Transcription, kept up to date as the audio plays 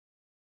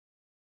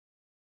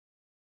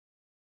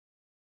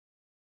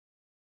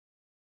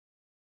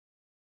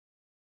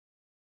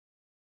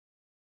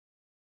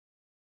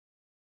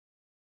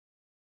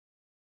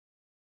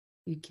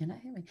You cannot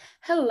hear me.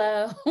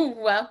 Hello,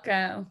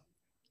 welcome.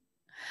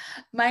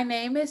 My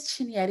name is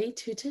Chinyere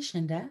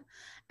Tutashinda,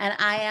 and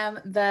I am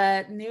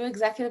the new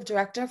executive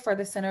director for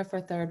the Center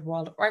for Third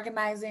World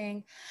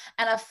Organizing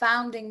and a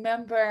founding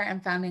member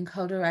and founding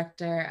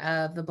co-director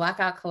of the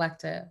BlackOUT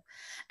Collective.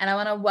 And I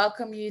want to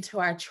welcome you to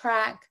our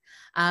track.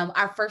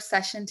 Our first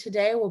session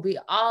today will be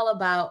all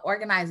about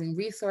organizing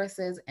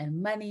resources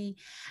and money.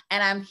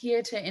 And I'm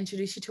here to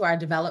introduce you to our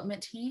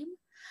development team,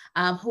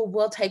 who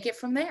will take it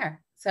from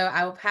there. So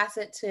I will pass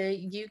it to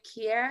you,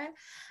 Kiera,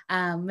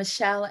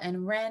 Michelle,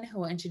 and Ren, who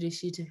will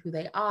introduce you to who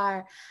they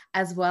are,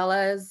 as well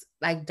as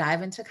like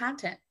dive into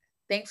content.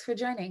 Thanks for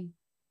joining.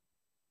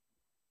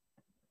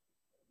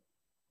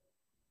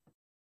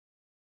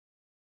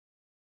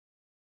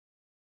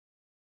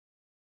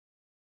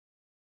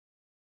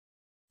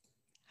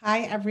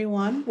 Hi,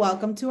 everyone.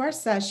 Welcome to our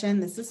session.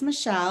 This is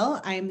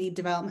Michelle. I am the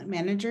development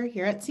manager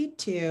here at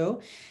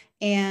C2.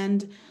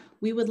 And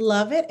we would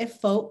love it if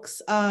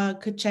folks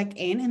could check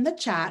in the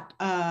chat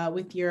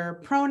with your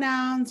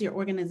pronouns, your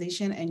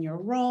organization, and your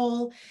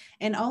role,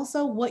 and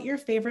also what your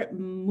favorite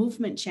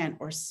movement chant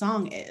or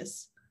song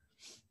is.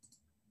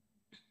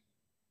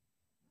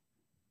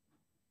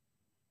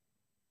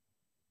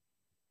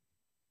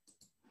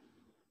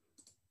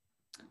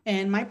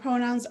 And my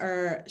pronouns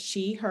are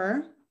she,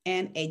 her,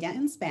 and ella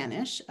in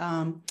Spanish.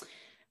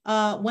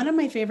 One of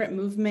my favorite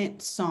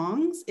movement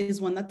songs is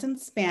one that's in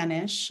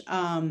Spanish,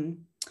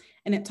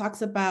 and it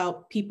talks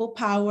about people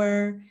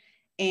power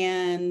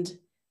and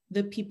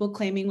the people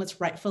claiming what's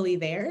rightfully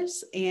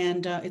theirs.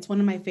 And it's one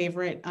of my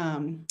favorite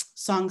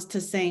songs to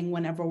sing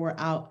whenever we're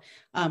out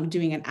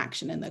doing an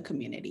action in the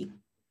community.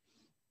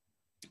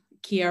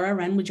 Kiara,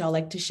 Ren, would y'all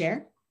like to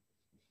share?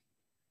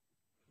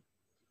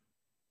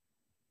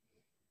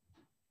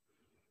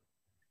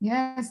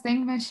 Yes,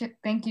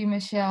 thank you,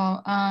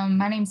 Michelle.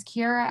 My name's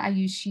Kiara. I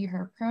use she,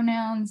 her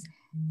pronouns.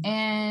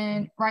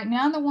 And right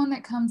now, the one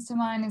that comes to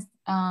mind is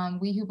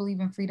We Who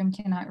Believe in Freedom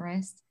Cannot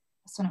Rest.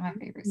 It's one of my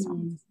favorite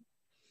songs.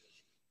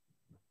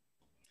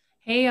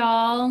 Hey,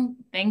 y'all.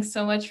 Thanks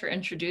so much for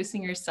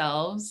introducing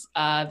yourselves.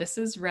 This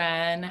is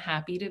Ren.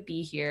 Happy to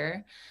be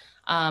here.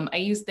 I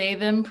use they,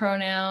 them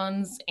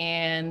pronouns,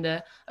 and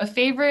a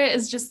favorite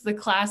is just the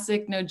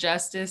classic no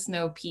justice,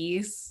 no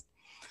peace.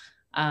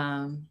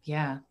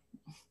 Yeah.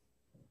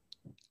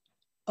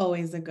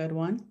 Always a good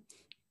one.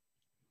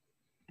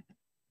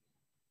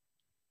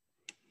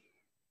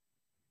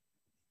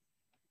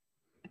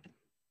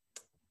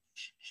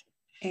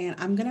 And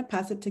I'm going to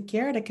pass it to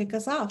Kiara to kick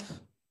us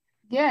off.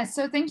 Yeah,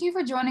 so thank you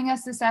for joining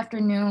us this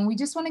afternoon. We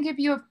just want to give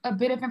you a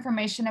bit of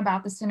information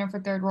about the Center for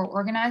Third World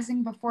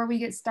Organizing before we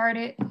get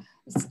started.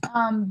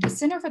 The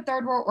Center for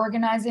Third World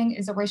Organizing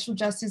is a racial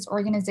justice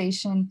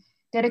organization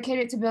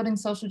dedicated to building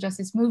social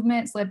justice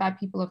movements led by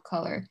people of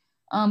color.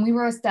 We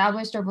were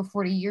established over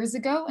 40 years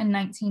ago in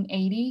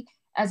 1980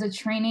 as a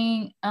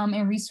training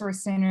and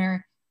resource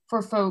center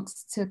for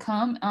folks to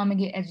come and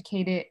get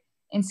educated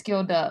and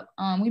skilled up.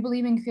 We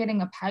believe in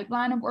creating a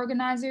pipeline of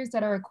organizers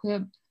that are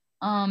equipped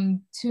to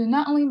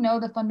not only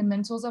know the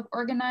fundamentals of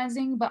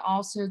organizing, but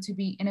also to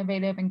be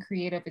innovative and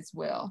creative as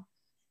well.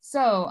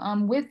 So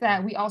with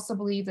that, we also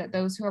believe that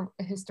those who are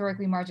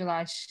historically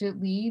marginalized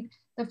should lead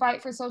the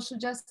fight for social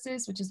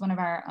justice, which is one of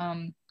our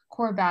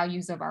core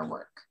values of our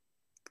work.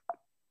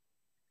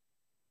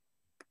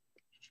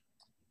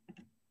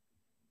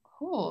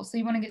 Cool, so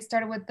you wanna get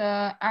started with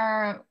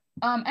our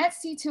at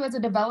C2 as a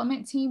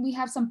development team, we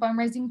have some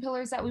fundraising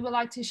pillars that we would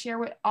like to share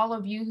with all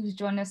of you who's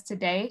joined us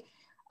today.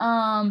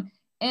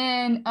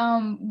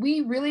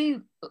 We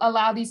really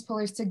allow these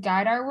pillars to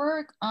guide our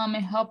work and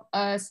help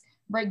us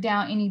break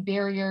down any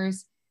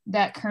barriers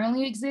that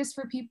currently exist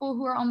for people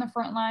who are on the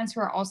front lines,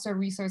 who are also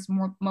resource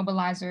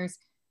mobilizers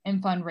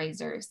and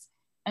fundraisers.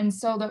 And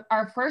so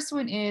our first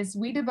one is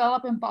we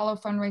develop and follow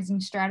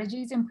fundraising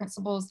strategies and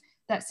principles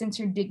that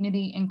center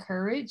dignity and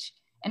courage.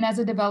 And as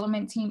a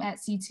development team at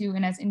C2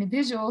 and as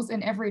individuals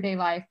in everyday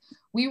life,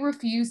 we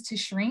refuse to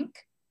shrink,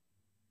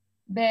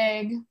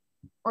 beg,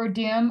 or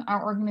dim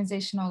our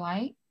organizational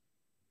light.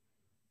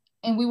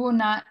 And we will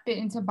not fit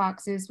into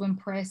boxes when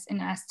pressed and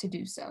asked to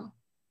do so.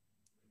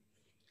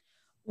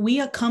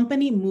 We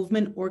accompany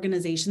movement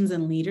organizations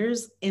and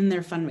leaders in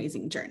their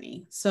fundraising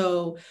journey.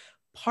 So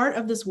part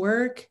of this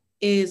work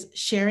is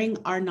sharing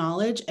our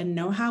knowledge and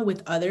know-how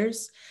with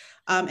others.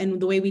 And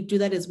the way we do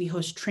that is we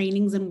host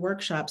trainings and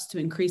workshops to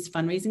increase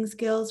fundraising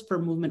skills for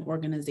movement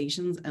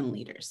organizations and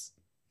leaders.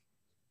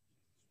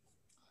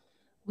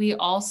 We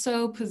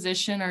also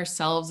position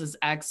ourselves as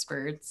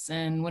experts.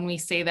 And when we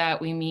say that,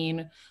 we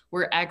mean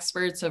we're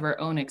experts of our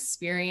own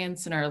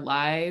experience in our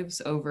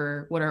lives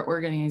over what our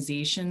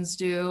organizations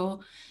do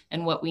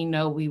and what we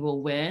know we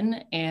will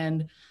win.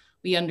 And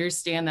we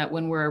understand that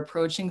when we're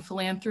approaching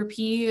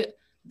philanthropy,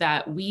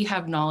 that we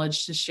have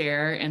knowledge to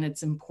share, and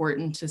it's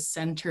important to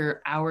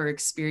center our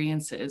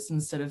experiences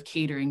instead of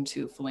catering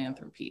to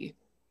philanthropy.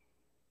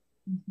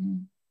 Mm-hmm.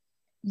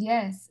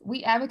 Yes,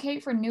 we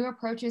advocate for new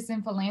approaches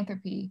in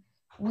philanthropy.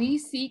 We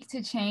seek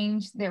to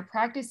change their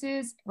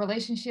practices,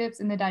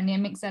 relationships, and the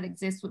dynamics that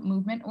exist with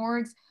movement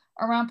orgs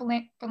around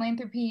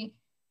philanthropy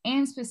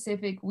and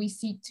specific, we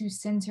seek to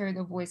center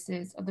the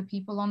voices of the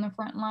people on the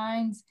front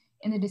lines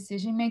in the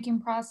decision-making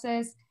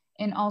process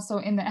and also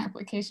in the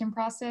application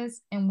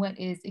process and what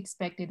is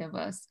expected of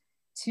us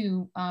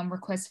to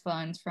request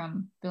funds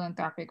from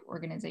philanthropic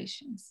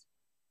organizations.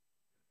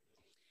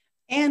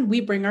 And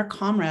we bring our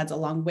comrades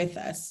along with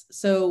us.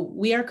 So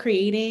we are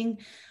creating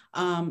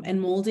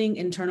and molding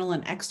internal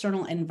and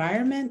external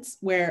environments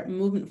where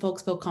movement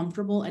folks feel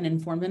comfortable and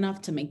informed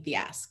enough to make the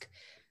ask,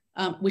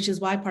 which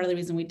is why part of the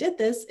reason we did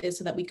this is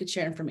so that we could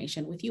share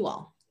information with you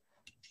all.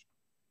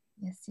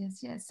 Yes, yes,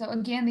 yes. So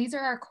again, these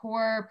are our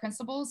core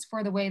principles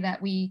for the way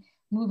that we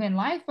move in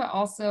life, but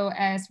also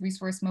as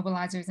resource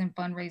mobilizers and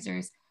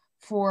fundraisers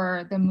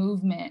for the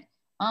movement.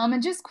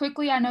 And just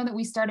quickly, I know that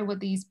we started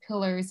with these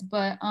pillars,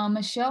 but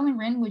Michelle and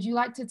Ren, would you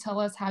like to tell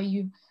us how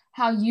you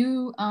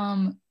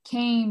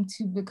came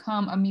to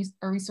become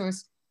a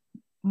resource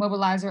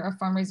mobilizer or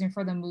fundraiser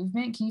for the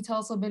movement? Can you tell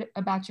us a bit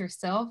about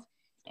yourself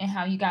and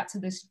how you got to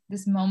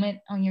this moment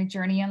on your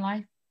journey in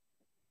life?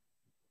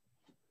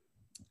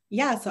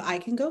 Yeah, so I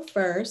can go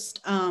first.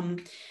 I'm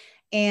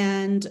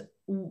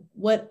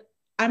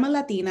a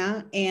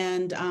Latina,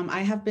 and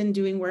I have been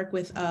doing work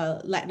with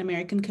Latin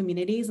American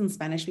communities and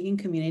Spanish-speaking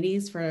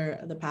communities for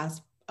the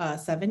past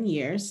 7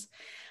 years.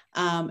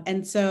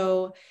 And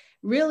so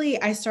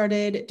really, I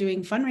started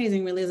doing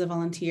fundraising really as a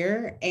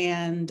volunteer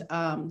and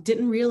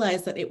didn't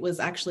realize that it was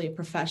actually a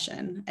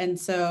profession. And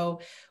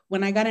so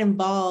when I got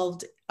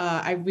involved,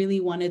 I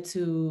really wanted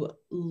to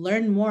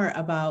learn more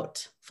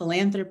about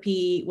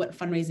philanthropy, what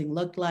fundraising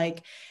looked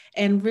like,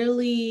 and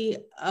really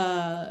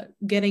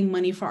getting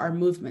money for our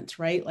movement,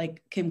 right?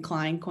 Like Kim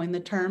Klein coined the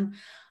term.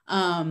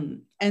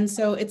 And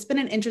so it's been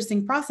an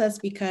interesting process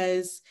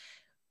because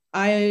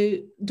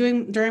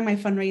during my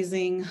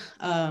fundraising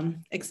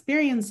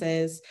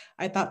experiences,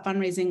 I thought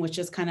fundraising was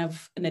just kind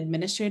of an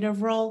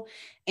administrative role.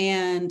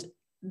 And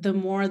the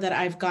more that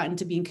I've gotten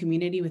to be in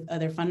community with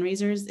other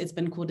fundraisers, it's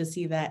been cool to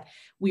see that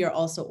we are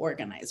also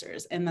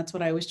organizers. And that's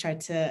what I always try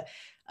to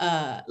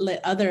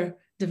let other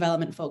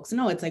development folks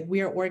know. It's like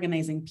we are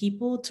organizing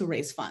people to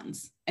raise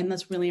funds. And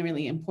that's really,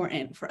 really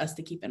important for us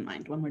to keep in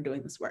mind when we're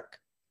doing this work.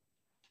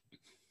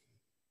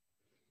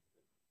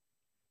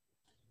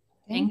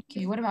 Thank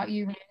you. What about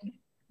you, Ren?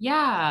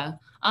 Yeah,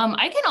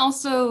 I can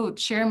also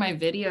share my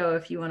video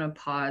if you want to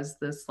pause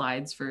the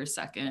slides for a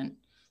second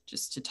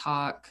just to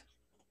talk.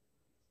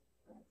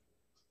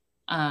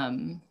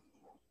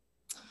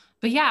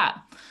 But yeah,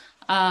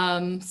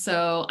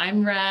 so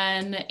I'm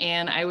Ren,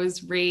 and I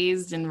was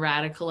raised and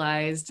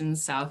radicalized in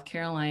South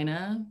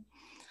Carolina.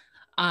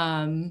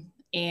 And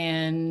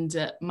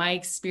my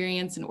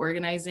experience in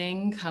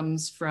organizing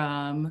comes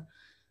from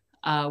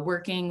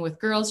working with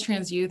girls,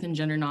 trans youth, and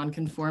gender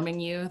nonconforming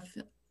youth,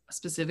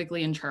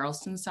 specifically in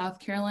Charleston, South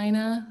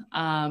Carolina.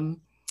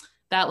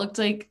 That looked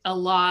like a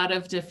lot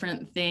of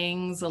different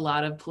things, a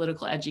lot of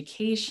political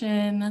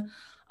education,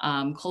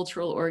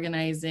 cultural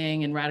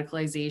organizing and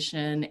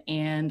radicalization.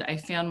 And I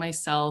found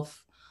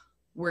myself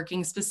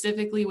working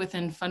specifically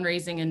within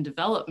fundraising and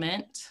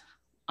development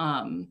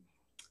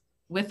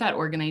with that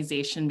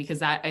organization because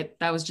that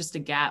was just a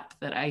gap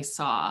that I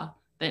saw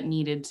that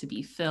needed to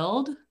be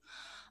filled.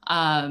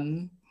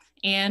 And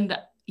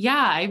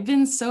yeah, I've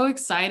been so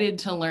excited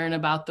to learn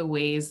about the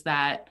ways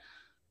that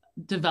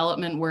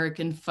development work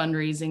and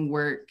fundraising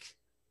work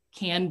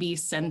can be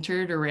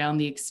centered around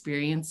the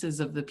experiences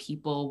of the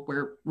people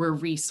we're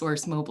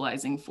resource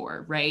mobilizing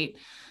for, right?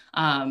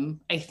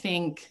 I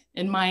think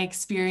in my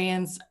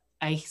experience,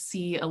 I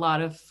see a lot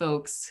of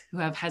folks who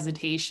have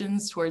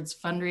hesitations towards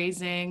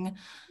fundraising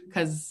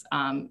because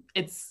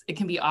it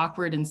can be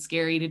awkward and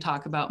scary to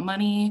talk about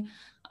money.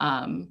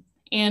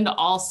 And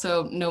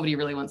also nobody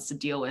really wants to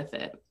deal with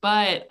it.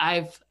 But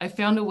I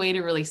found a way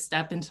to really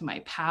step into my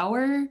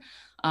power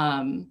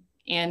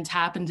and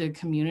tap into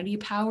community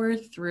power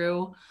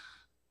through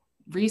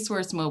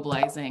resource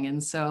mobilizing.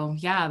 And so,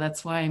 yeah,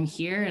 that's why I'm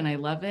here and I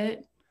love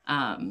it.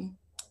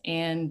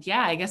 And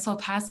yeah, I guess I'll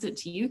pass it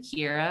to you,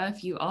 Kiera,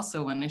 if you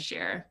also want to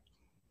share.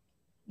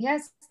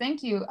 Yes,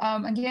 thank you.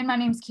 Again, my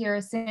name is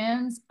Kiera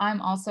Sims. I'm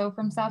also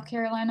from South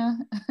Carolina.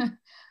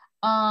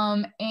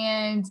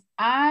 And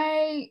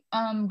I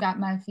got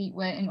my feet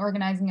wet in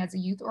organizing as a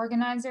youth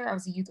organizer. I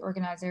was a youth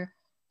organizer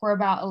for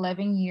about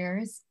 11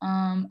 years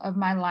of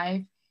my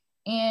life.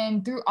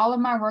 And through all of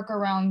my work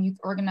around youth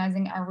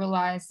organizing, I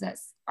realized that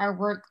our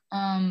work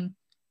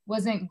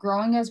wasn't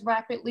growing as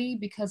rapidly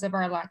because of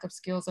our lack of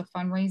skills of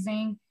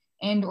fundraising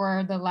and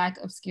or the lack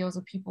of skills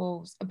of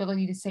people's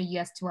ability to say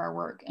yes to our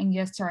work and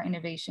yes to our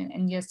innovation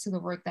and yes to the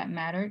work that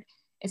mattered,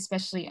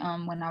 especially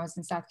when I was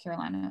in South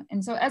Carolina.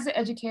 And so as an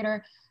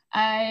educator,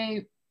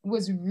 I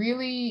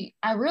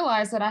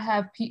realized that I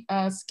have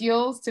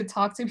skills to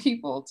talk to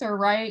people, to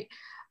write,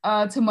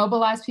 to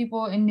mobilize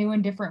people in new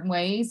and different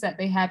ways that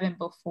they haven't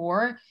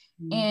before.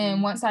 Mm-hmm.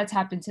 And once I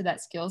tapped into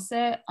that skill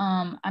set,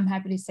 I'm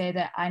happy to say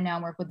that I now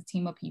work with a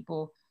team of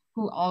people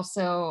who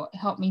also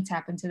help me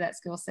tap into that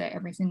skill set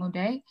every single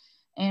day.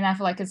 And I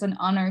feel like it's an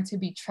honor to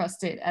be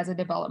trusted as a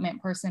development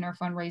person or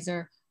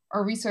fundraiser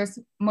or resource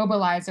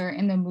mobilizer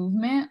in the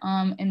movement,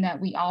 and that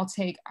we all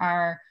take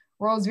our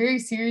roles very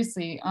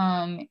seriously,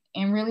 and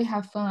really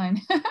have fun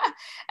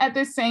at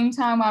the same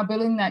time while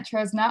building that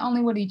trust, not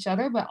only with each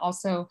other, but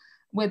also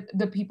with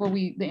the people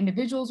the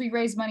individuals we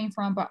raise money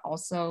from, but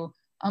also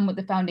with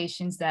the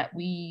foundations that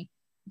we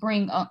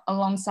bring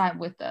alongside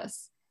with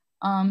us.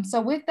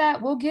 So with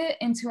that, we'll get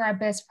into our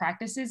best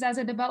practices as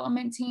a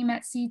development team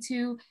at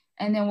C2,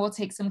 and then we'll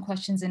take some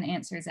questions and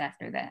answers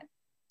after that.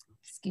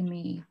 Just give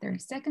me 30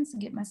 seconds to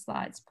get my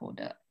slides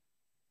pulled up.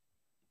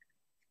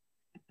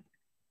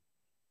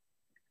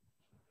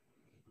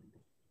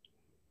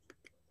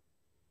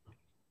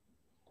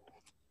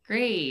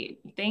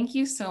 Great. Thank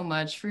you so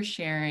much for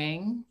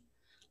sharing.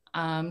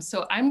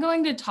 So I'm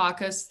going to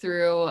talk us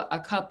through a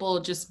couple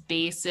just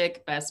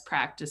basic best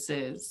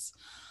practices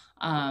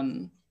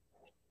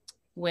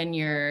when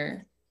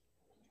you're,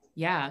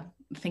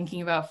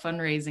 thinking about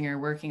fundraising or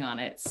working on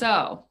it.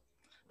 So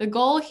the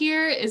goal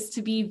here is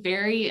to be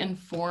very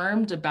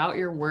informed about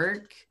your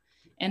work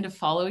and to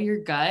follow your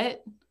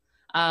gut.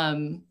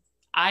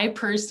 I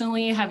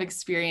personally have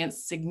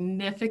experienced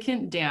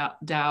significant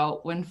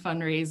doubt when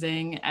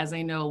fundraising, as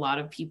I know a lot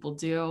of people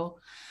do.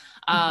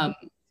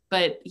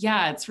 But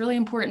yeah, it's really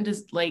important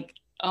to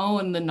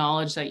own the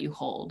knowledge that you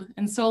hold.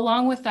 And so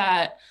along with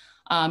that,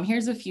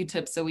 here's a few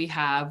tips that we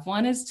have.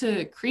 One is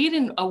to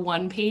create a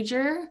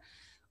one-pager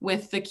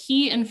with the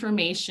key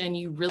information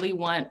you really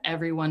want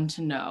everyone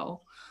to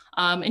know.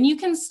 And you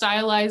can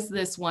stylize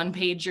this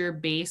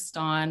one-pager based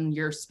on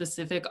your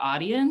specific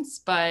audience,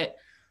 but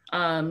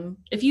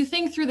if you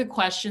think through the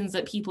questions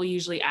that people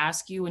usually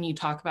ask you when you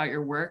talk about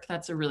your work,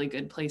 that's a really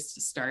good place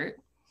to start.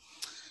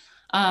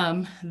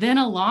 Then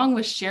along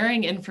with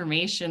sharing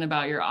information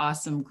about your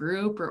awesome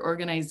group or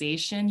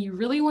organization, you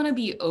really want to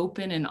be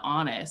open and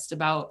honest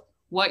about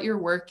what your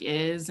work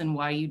is and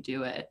why you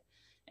do it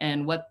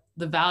and what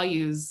the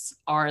values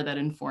are that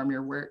inform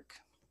your work.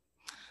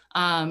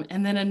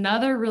 And then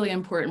another really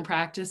important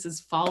practice is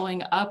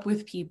following up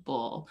with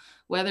people,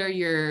 whether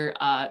you're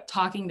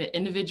talking to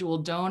individual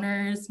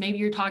donors, maybe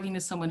you're talking to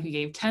someone who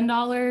gave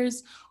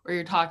 $10 or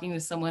you're talking to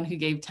someone who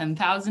gave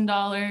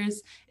 $10,000.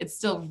 It's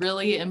still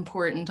really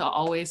important to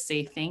always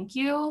say thank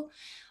you.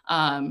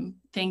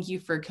 Thank you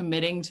for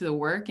committing to the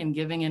work and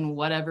giving in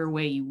whatever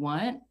way you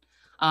want.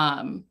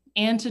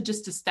 And to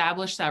just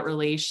establish that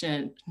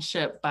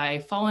relationship by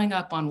following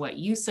up on what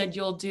you said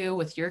you'll do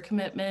with your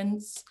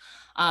commitments.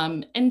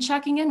 And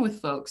checking in with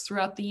folks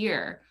throughout the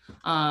year.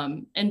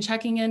 And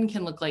checking in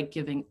can look like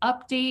giving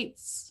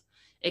updates.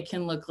 It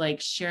can look like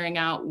sharing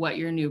out what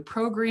your new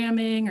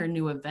programming or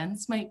new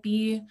events might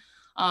be.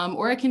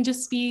 Or it can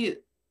just be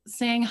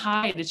saying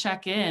hi to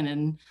check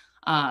in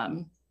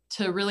and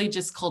to really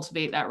just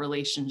cultivate that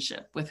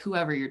relationship with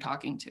whoever you're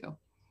talking to.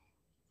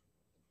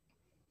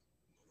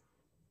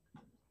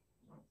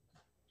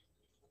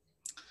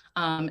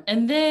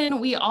 And then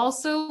we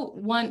also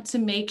want to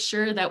make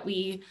sure that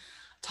we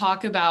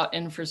talk about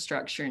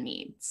infrastructure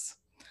needs.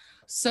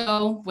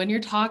 So when you're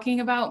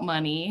talking about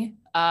money,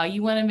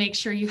 you want to make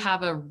sure you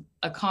have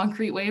a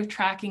concrete way of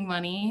tracking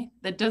money.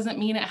 That doesn't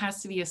mean it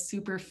has to be a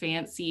super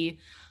fancy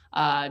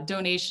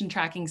donation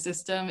tracking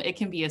system. It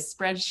can be a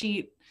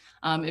spreadsheet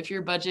if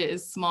your budget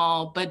is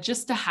small, but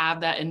just to have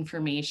that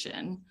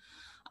information.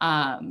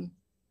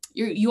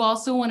 You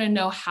also want to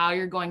know how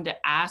you're going to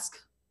ask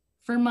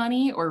for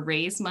money or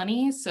raise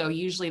money. So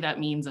usually that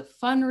means a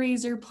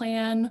fundraiser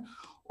plan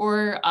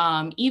or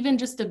even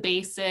just a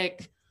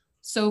basic,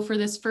 so for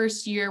this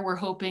first year, we're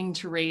hoping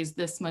to raise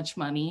this much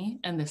money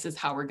and this is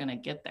how we're gonna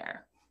get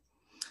there.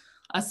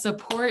 A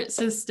support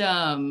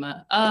system.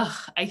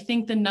 I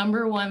think the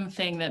number one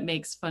thing that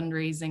makes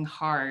fundraising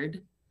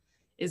hard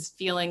is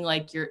feeling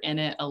like you're in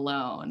it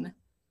alone.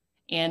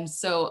 And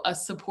so a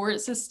support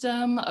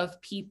system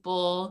of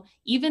people,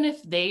 even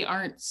if they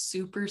aren't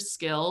super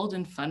skilled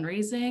in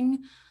fundraising,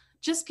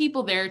 just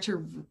people there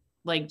to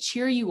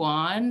cheer you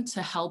on,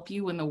 to help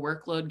you when the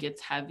workload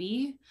gets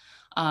heavy,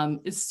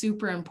 is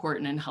super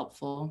important and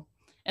helpful.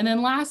 And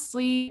then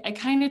lastly, I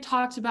kind of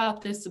talked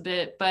about this a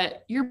bit,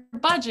 but your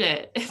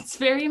budget, it's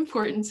very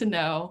important to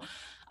know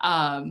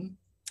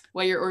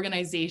what your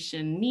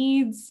organization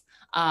needs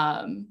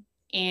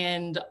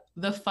and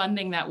the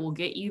funding that will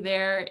get you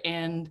there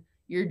and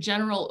your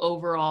general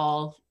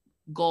overall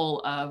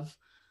goal of,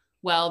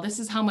 well, this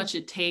is how much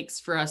it takes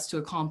for us to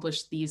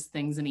accomplish these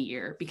things in a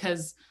year.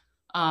 Because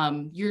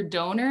your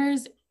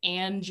donors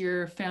and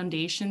your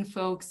foundation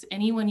folks,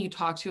 anyone you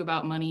talk to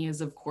about money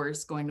is of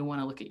course going to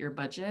want to look at your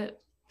budget.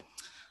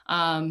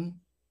 And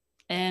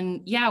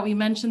yeah, we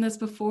mentioned this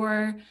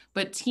before,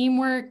 but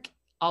teamwork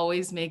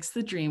always makes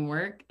the dream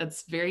work.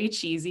 That's very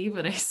cheesy,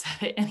 but I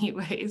said it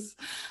anyways.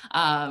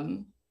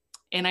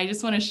 And I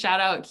just want to shout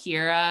out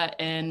Kiera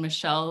and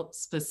Michelle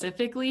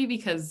specifically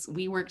because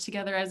we work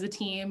together as a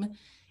team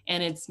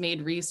and it's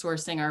made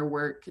resourcing our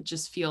work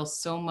just feel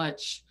so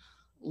much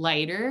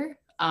lighter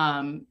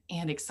and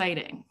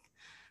exciting.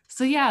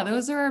 So yeah,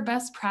 those are our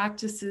best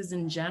practices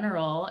in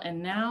general.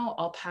 And now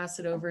I'll pass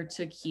it over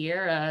to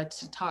Kiera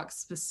to talk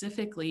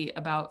specifically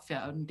about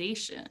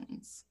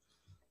foundations.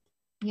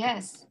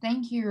 Yes,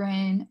 thank you,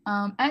 Ren.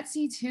 At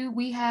C2,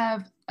 we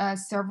have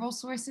several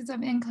sources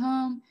of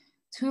income.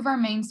 Two of our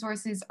main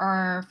sources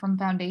are from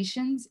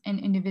foundations and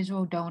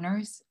individual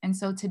donors. And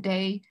so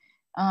today,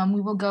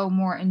 we will go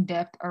more in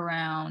depth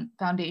around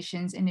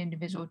foundations and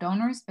individual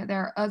donors, but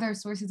there are other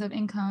sources of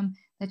income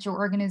that your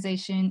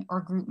organization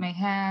or group may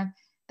have.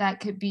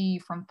 That could be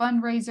from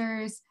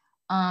fundraisers,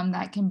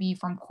 that can be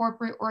from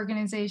corporate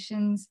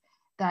organizations,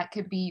 that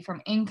could be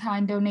from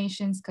in-kind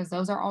donations, because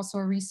those are also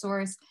a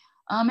resource.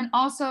 And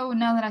also,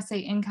 now that I say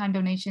in-kind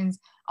donations,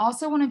 I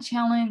also want to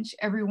challenge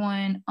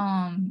everyone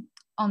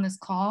on this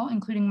call,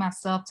 including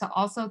myself, to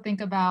also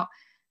think about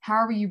how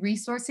are we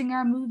resourcing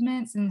our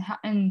movements,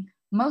 and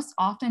most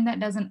often that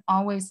doesn't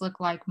always look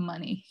like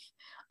money.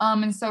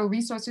 And so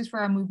resources for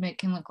our movement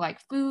can look like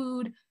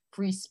food,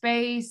 free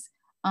space,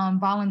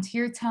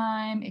 volunteer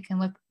time. It can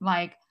look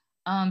like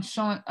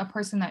showing a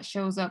person that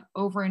shows up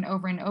over and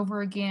over and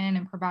over again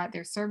and provide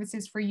their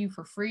services for you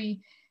for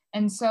free.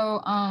 And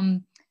so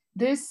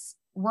this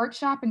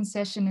workshop and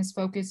session is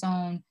focused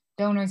on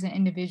donors and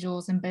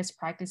individuals and best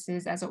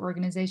practices as an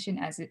organization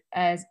as it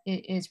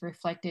is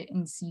reflected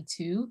in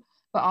C2,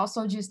 but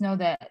also just know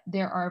that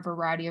there are a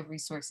variety of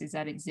resources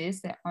that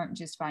exist that aren't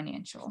just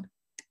financial,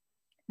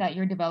 that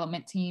your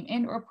development team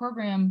and or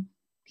program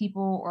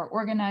people or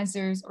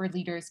organizers or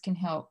leaders can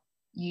help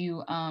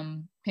you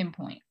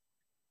pinpoint.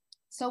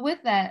 So with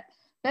that,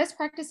 best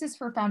practices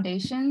for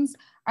foundations,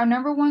 our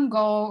number one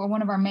goal, or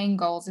one of our main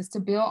goals, is to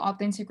build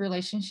authentic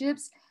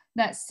relationships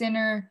that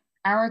center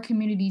our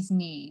community's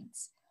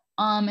needs.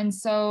 And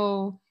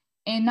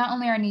not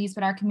only our needs,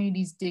 but our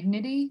community's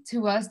dignity.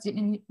 To us,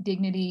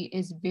 dignity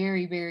is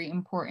very, very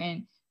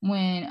important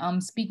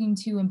when speaking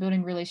to and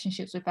building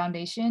relationships with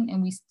foundations,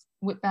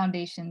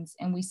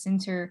 and we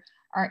center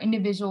our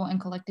individual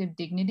and collective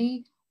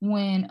dignity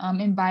when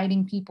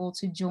inviting people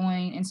to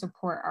join and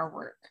support our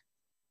work.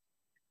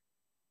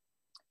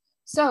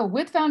 So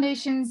with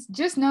foundations,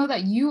 just know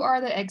that you are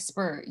the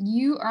expert.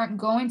 You aren't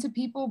going to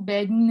people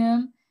begging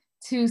them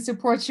to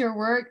support your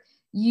work.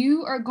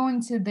 You are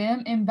going to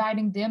them,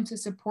 inviting them to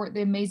support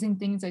the amazing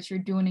things that you're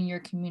doing in your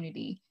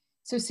community.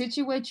 So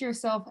situate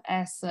yourself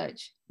as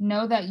such.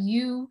 Know that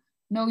you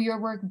know your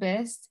work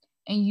best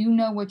and you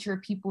know what your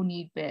people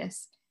need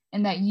best,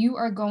 and that you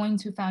are going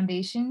to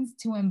foundations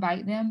to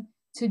invite them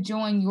to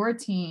join your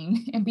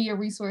team and be a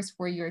resource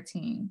for your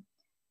team.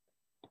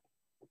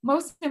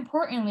 Most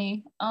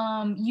importantly,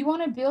 you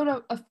want to build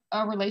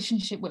a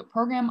relationship with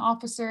program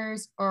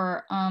officers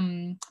or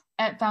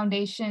at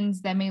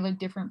foundations that may look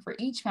different for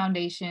each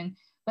foundation,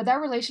 but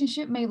that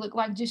relationship may look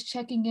like just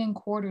checking in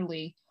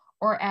quarterly,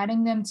 or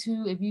adding them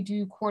to, if you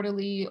do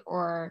quarterly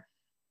or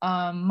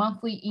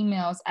monthly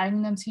emails,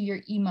 adding them to your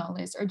email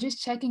list, or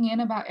just checking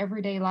in about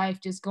everyday life,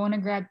 just going to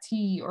grab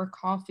tea or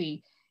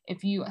coffee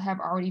if you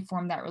have already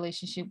formed that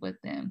relationship with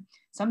them.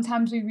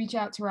 Sometimes we reach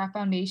out to our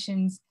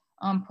foundations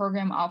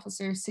program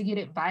officers to get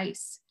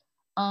advice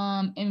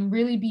and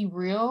really be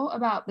real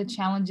about the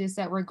challenges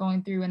that we're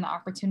going through and the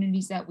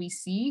opportunities that we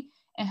see,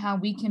 and how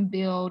we can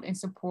build and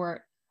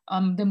support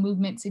the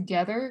movement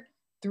together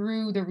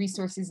through the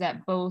resources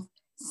that both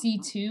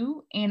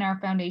C2 and our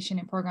foundation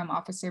and program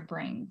officer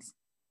brings.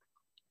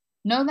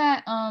 Know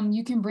that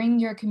you can bring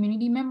your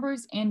community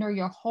members and or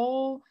your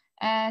whole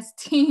ass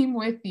team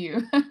with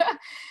you.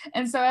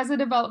 And so as a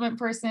development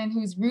person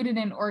who's rooted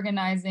in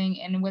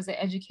organizing and was an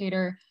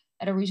educator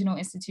at a regional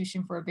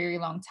institution for a very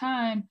long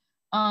time,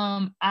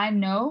 I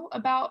know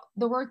about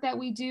the work that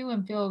we do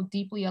and feel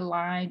deeply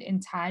aligned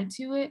and tied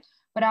to it.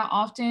 But I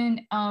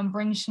often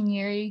bring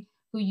Shanieri,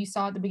 who you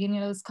saw at the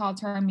beginning of this call,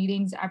 to our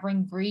meetings. I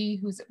bring Bree,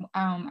 who's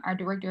our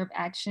director of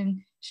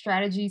action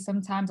strategy.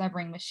 Sometimes I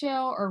bring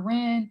Michelle or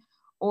Ren,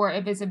 or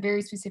if it's a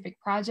very specific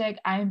project,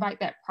 I invite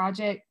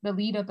the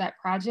lead of that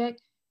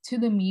project to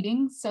the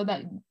meeting, so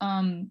that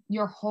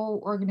your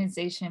whole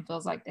organization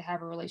feels like they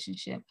have a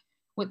relationship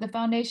with the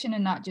foundation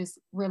and not just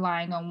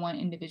relying on one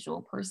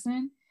individual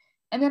person.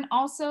 And then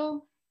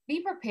also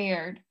be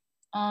prepared,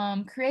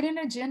 create an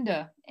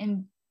agenda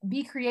and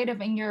be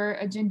creative in your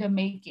agenda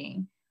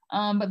making,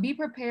 but be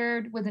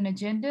prepared with an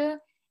agenda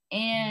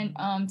and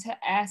to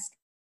ask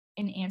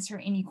and answer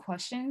any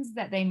questions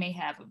that they may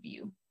have of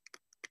you.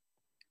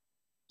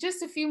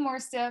 Just a few more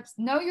steps.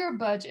 Know your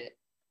budget.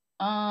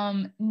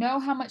 Know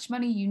how much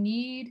money you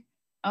need,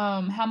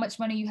 how much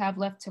money you have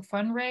left to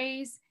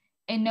fundraise,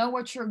 and know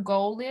what your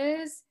goal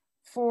is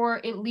for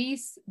at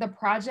least the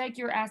project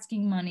you're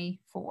asking money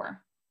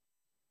for.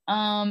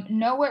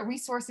 Know what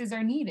resources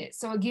are needed.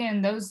 So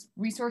again, those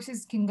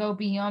resources can go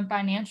beyond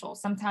financial.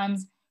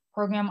 Sometimes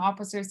program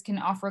officers can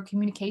offer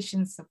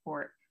communication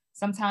support.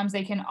 Sometimes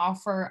they can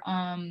offer,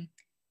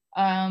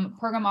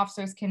 program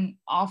officers can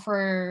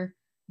offer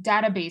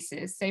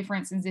databases. Say for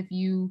instance, if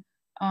you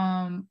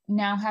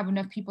now have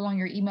enough people on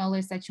your email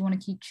list that you want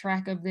to keep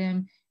track of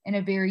them in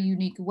a very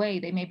unique way,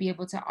 they may be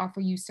able to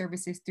offer you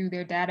services through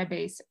their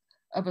database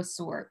of a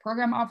sort.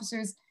 Program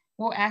officers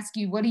will ask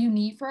you, what do you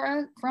need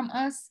from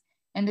us?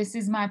 And this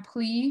is my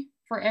plea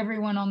for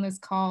everyone on this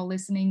call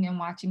listening and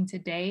watching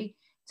today,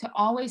 to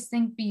always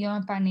think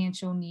beyond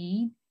financial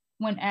need.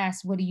 when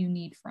asked, what do you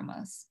need from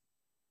us?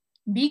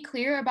 Be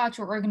clear about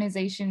your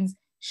organization's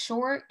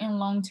short and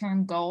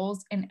long-term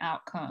goals and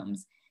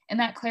outcomes. And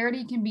that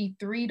clarity can be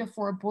 3 to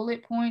 4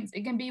 bullet points.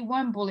 It can be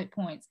 1 bullet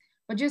point,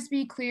 but just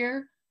be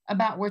clear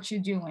about what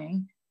you're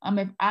doing.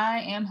 If I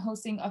am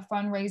hosting a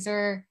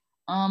fundraiser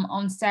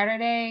on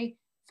Saturday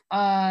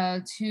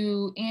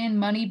to end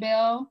Money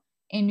Bell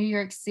in New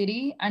York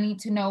City, I need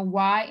to know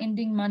why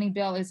ending Money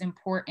Bell is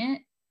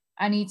important.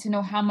 I need to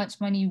know how much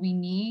money we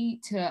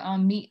need to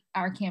meet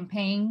our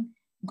campaign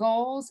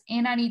goals,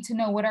 and I need to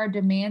know what our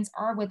demands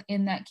are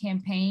within that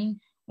campaign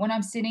when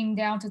I'm sitting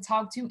down to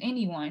talk to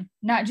anyone,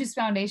 not just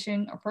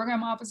foundation or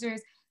program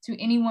officers, to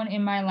anyone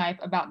in my life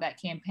about that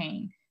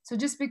campaign. So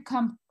just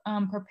become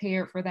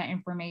prepared for that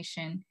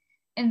information.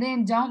 And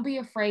then don't be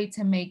afraid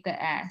to make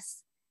the ask.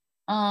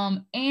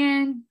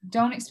 And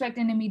don't expect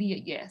an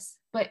immediate yes,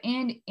 but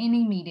end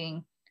any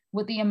meeting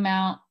with the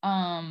amount,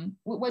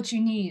 with what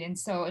you need. And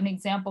so an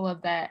example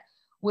of that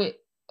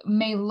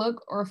may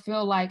look or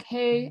feel like,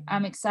 hey,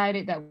 I'm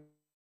excited that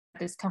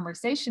this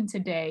conversation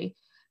today.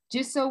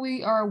 Just so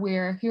we are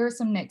aware, here are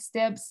some next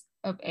steps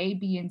of A,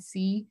 B, and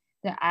C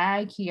that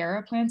I,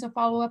 Kiara, plan to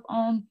follow up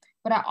on.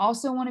 But I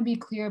also want to be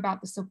clear about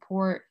the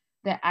support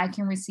that I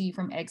can receive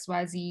from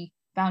XYZ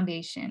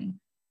Foundation.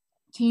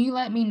 Can you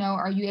let me know,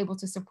 are you able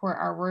to support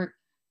our work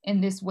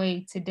in this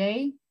way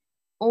today?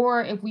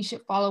 Or if we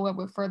should follow up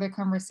with further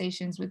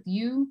conversations with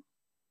you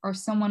or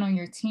someone on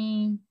your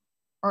team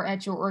or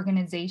at your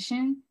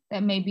organization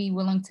that may be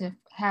willing to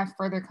have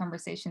further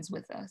conversations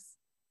with us.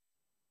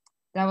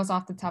 That was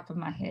off the top of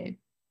my head,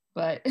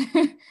 but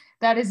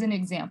that is an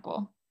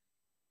example.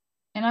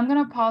 And I'm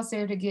gonna pause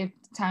there to give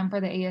time for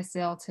the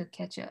ASL to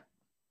catch up.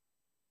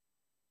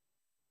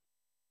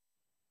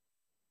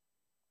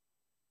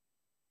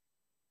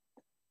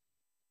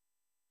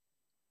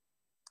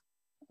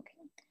 Okay.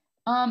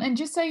 And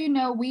just so you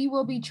know, we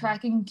will be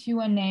tracking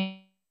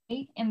Q&A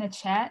in the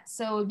chat.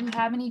 So if you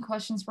have any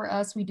questions for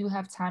us, we do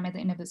have time at the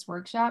end of this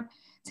workshop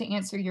to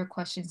answer your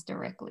questions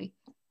directly.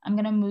 I'm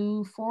going to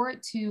move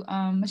forward to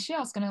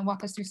Michelle's going to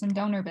walk us through some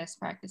donor best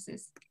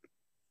practices.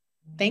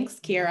 Thanks,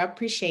 Kiara.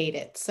 Appreciate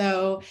it.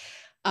 So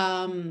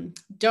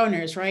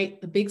donors, right?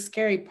 The big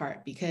scary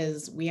part,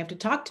 because we have to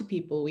talk to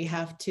people, we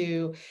have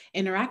to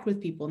interact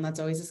with people, and that's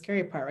always the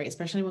scary part, right?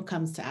 Especially when it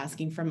comes to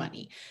asking for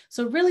money.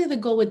 So really the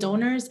goal with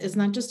donors is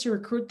not just to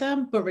recruit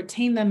them, but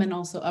retain them and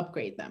also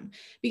upgrade them,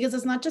 because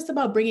it's not just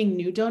about bringing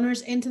new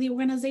donors into the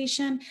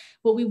organization,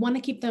 but we want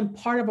to keep them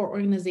part of our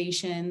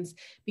organizations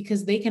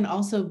because they can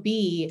also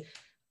be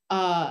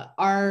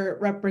our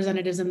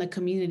representatives in the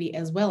community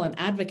as well and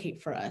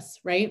advocate for us,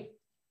 right?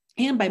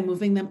 And by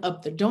moving them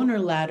up the donor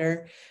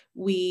ladder,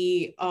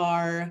 we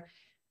are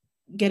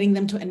getting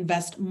them to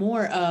invest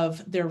more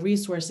of their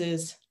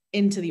resources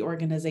into the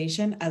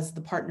organization as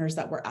the partners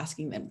that we're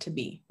asking them to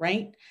be,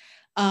 right?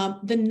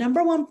 The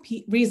number one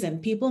reason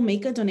people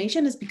make a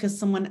donation is because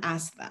someone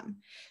asked them.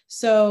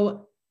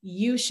 So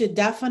you should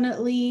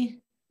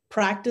definitely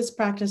practice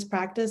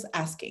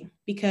asking,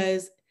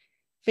 because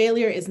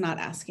failure is not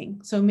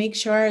asking. So make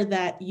sure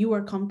that you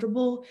are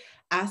comfortable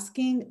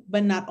asking,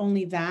 but not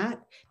only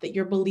that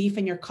your belief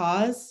in your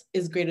cause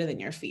is greater than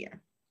your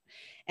fear.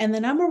 And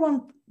the number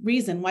one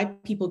reason why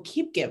people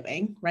keep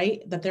giving,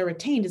 right, that they're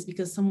retained, is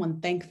because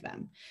someone thanked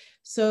them.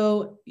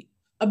 So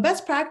a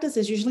best practice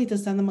is usually to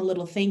send them a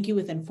little thank you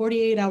within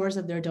 48 hours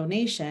of their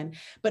donation.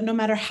 But no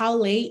matter how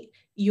late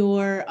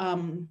your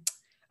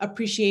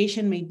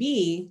appreciation may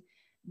be,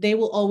 they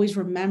will always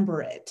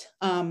remember it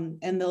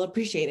and they'll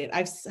appreciate it.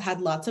 I've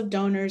had lots of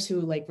donors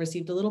who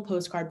received a little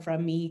postcard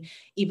from me,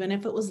 even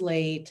if it was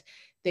late.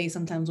 They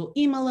sometimes will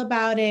email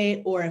about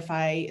it, or if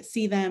I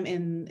see them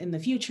in the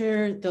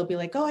future, they'll be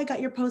like, oh, I got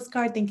your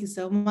postcard, thank you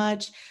so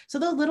much. So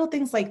those little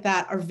things like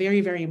that are very,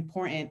 very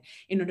important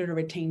in order to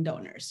retain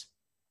donors.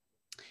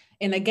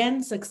 And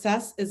again,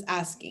 success is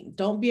asking.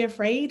 Don't be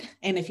afraid.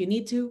 And if you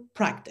need to,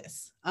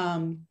 practice.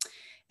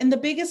 And the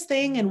biggest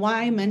thing, and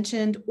why I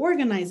mentioned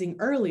organizing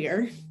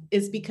earlier,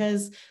 is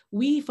because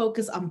we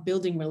focus on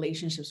building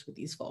relationships with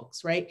these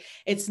folks, right?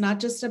 It's not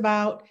just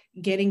about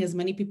getting as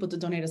many people to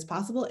donate as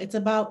possible. It's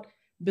about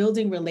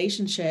building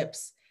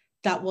relationships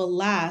that will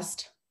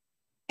last.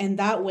 And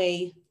that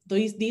way,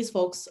 these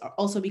folks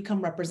also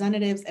become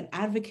representatives and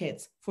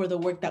advocates for the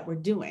work that we're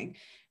doing.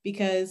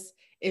 Because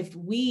if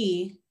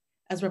we,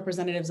 as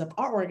representatives of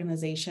our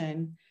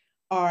organization,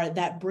 are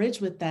that bridge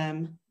with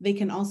them, they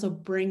can also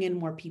bring in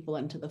more people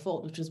into the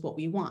fold, which is what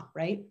we want,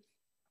 right?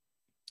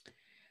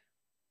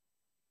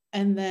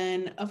 And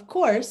then, of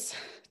course,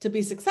 to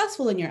be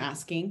successful in your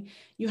asking,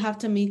 you have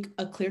to make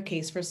a clear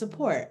case for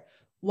support.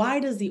 Why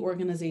does the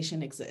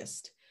organization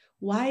exist?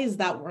 Why is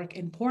that work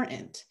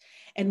important?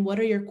 And what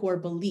are your core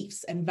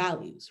beliefs and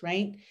values,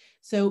 right?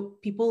 So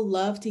people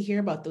love to hear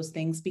about those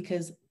things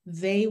because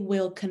they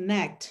will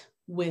connect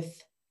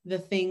with the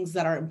things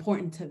that are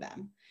important to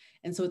them.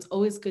 And so it's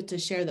always good to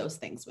share those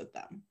things with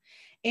them.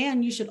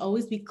 And you should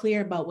always be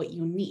clear about what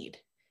you need.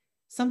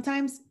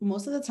 Sometimes,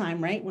 most of the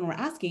time, right, when we're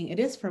asking, it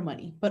is for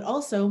money, but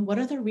also what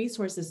other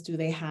resources do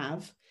they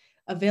have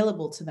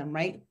available to them,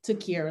 right? To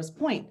Kiara's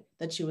point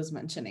that she was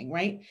mentioning,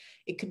 right?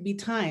 It could be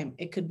time,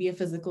 it could be a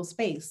physical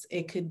space,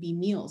 it could be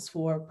meals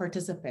for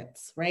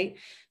participants, right?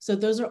 So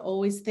those are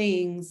always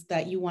things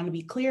that you want to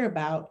be clear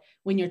about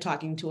when you're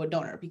talking to a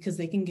donor, because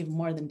they can give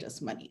more than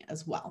just money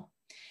as well.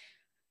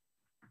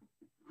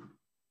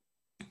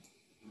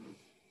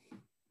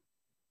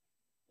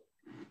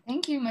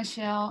 Thank you,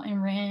 Michelle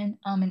and Ren,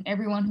 and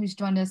everyone who's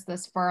joined us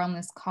thus far on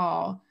this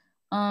call.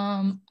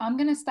 I'm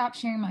going to stop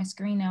sharing my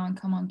screen now and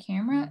come on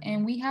camera.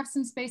 And we have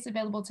some space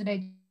available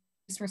today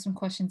just for some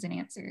questions and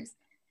answers,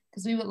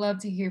 because we would love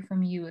to hear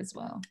from you as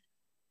well.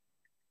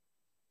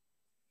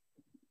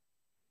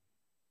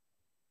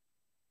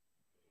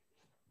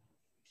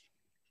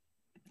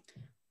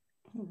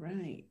 All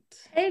right.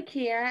 Hey,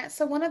 Kiara.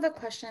 So one of the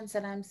questions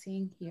that I'm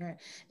seeing here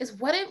is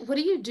what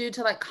do you do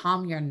to like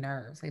calm your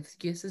nerves? Like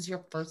this is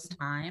your first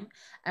time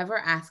ever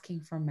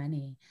asking for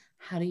money.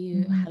 How do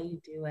you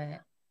do it?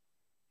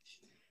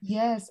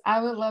 Yes,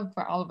 I would love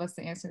for all of us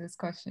to answer this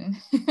question.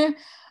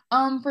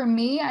 For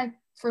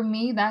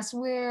me, that's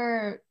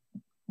where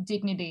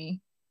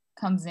dignity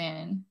comes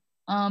in.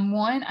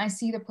 One, I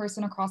see the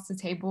person across the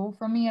table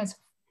from me as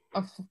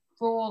a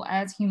full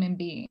as human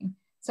being.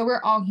 So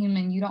we're all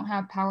human. You don't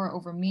have power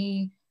over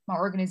me, my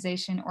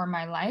organization, or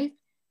my life,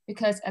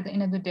 because at the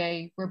end of the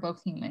day, we're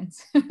both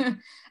humans.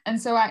 And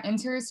so I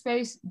enter a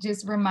space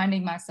just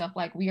reminding myself,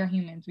 like, we are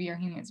humans,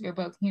 we're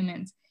both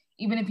humans.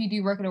 Even if you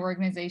do work at an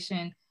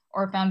organization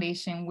or a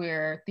foundation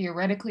where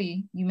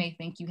theoretically you may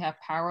think you have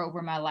power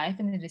over my life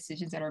and the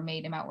decisions that are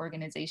made in my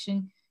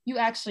organization, you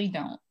actually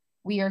don't.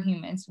 We are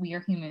humans, we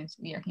are humans,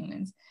 we are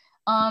humans.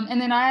 And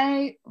then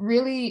I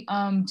really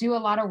do a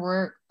lot of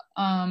work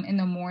in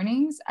the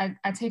mornings.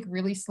 I take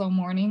really slow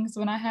mornings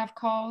when I have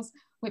calls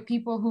with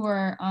people who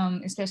are,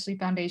 especially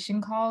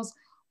foundation calls,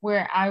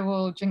 where I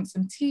will drink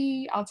some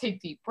tea, I'll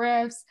take deep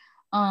breaths,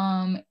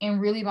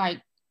 and really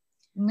like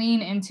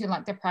lean into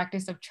like the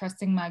practice of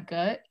trusting my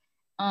gut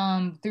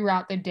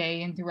throughout the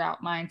day and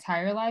throughout my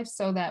entire life,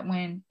 so that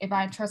if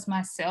I trust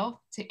myself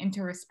to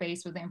enter a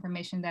space with the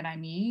information that I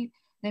need,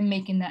 then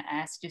making the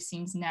ask just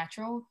seems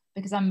natural,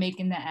 because I'm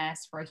making the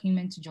ask for a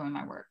human to join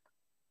my work.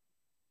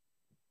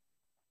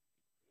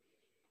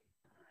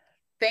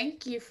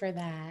 Thank you for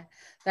that.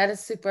 That is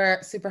super,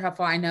 super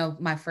helpful. I know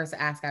my first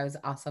ask, I was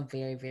also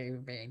very, very,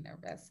 very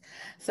nervous.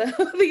 So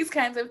these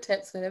kinds of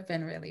tips would have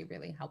been really,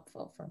 really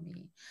helpful for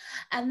me.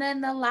 And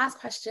then the last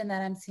question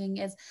that I'm seeing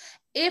is,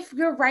 if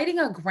you're writing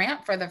a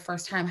grant for the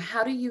first time,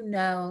 how do you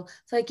know?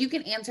 So like you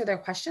can answer their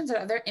questions, or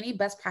are there any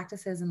best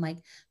practices in like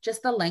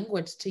just the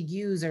language to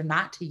use or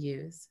not to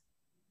use?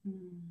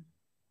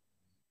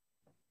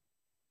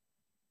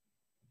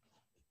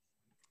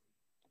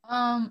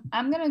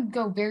 I'm gonna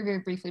go very, very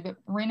briefly, but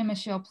Raina,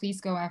 Michelle,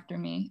 please go after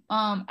me.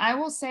 I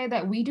will say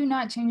that we do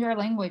not change our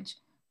language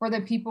for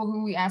the people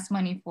who we ask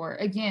money for.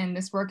 Again,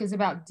 this work is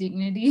about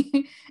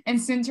dignity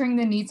and centering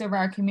the needs of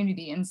our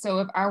community. And so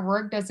if our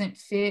work doesn't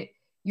fit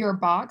your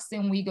box,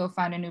 then we go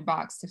find a new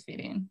box to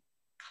fit in.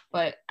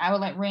 But I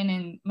would let Ren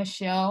and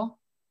Michelle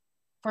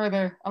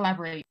further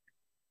elaborate.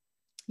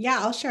 Yeah,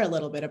 I'll share a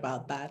little bit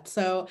about that.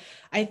 So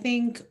I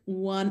think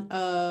one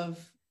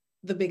of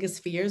the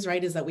biggest fears,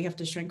 right, is that we have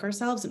to shrink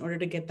ourselves in order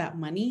to get that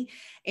money.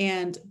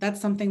 And that's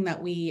something that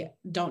we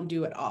don't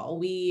do at all.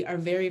 We are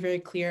very, very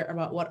clear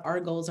about what our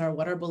goals are,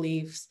 what our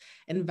beliefs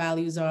and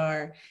values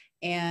are.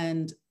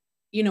 And,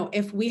 you know,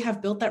 if we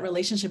have built that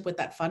relationship with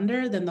that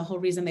funder, then the whole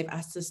reason they've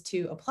asked us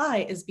to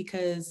apply is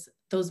because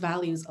those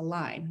values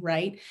align,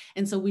 right?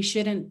 And so we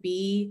shouldn't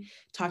be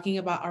talking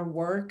about our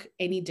work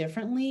any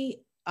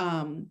differently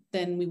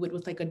than we would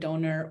with like a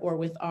donor or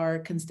with our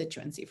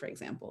constituency, for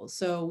example.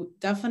 So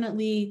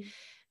definitely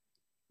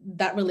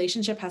that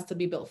relationship has to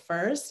be built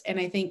first. And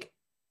I think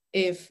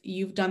if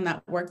you've done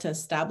that work to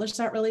establish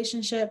that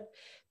relationship,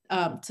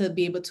 to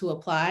be able to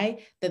apply,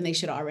 then they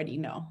should already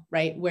know,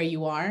 right, where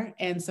you are.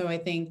 And so I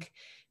think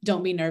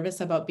don't be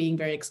nervous about being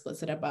very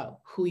explicit about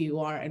who you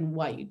are and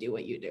why you do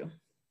what you do.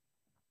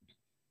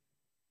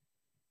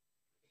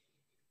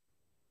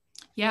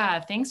 Yeah,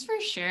 thanks for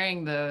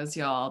sharing those,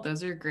 y'all.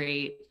 Those are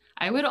great.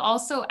 I would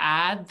also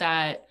add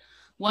that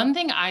one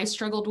thing I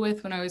struggled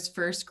with when I was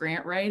first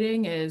grant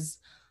writing is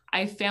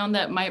I found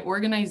that my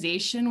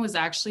organization was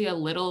actually a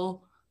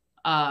little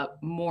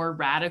more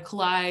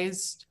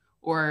radicalized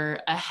or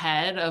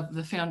ahead of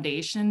the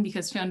foundation,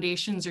 because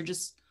foundations are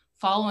just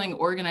following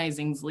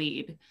organizing's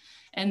lead.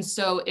 And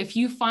so if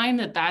you find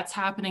that that's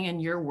happening in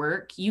your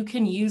work, you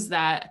can use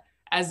that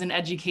as an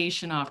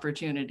education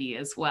opportunity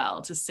as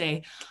well, to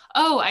say,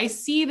 oh, I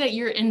see that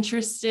you're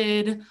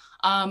interested.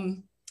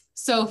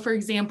 So for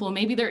example,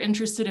 maybe they're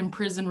interested in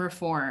prison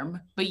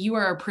reform, but you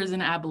are a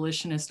prison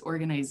abolitionist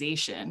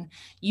organization.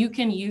 You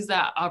can use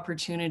that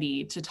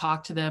opportunity to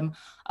talk to them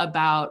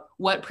about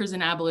what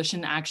prison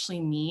abolition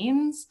actually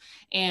means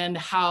and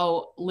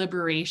how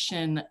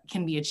liberation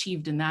can be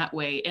achieved in that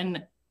way,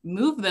 and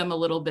move them a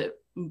little bit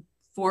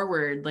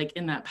forward, like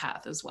in that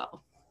path as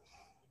well.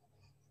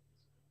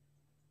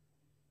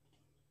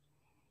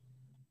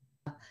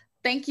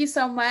 Thank you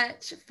so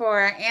much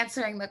for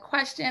answering the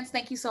questions.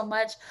 Thank you so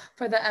much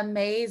for the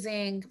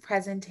amazing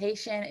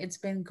presentation. It's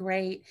been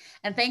great.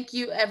 And thank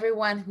you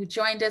everyone who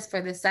joined us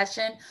for this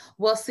session.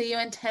 We'll see you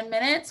in 10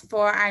 minutes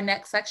for our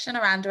next section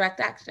around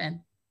direct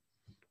action.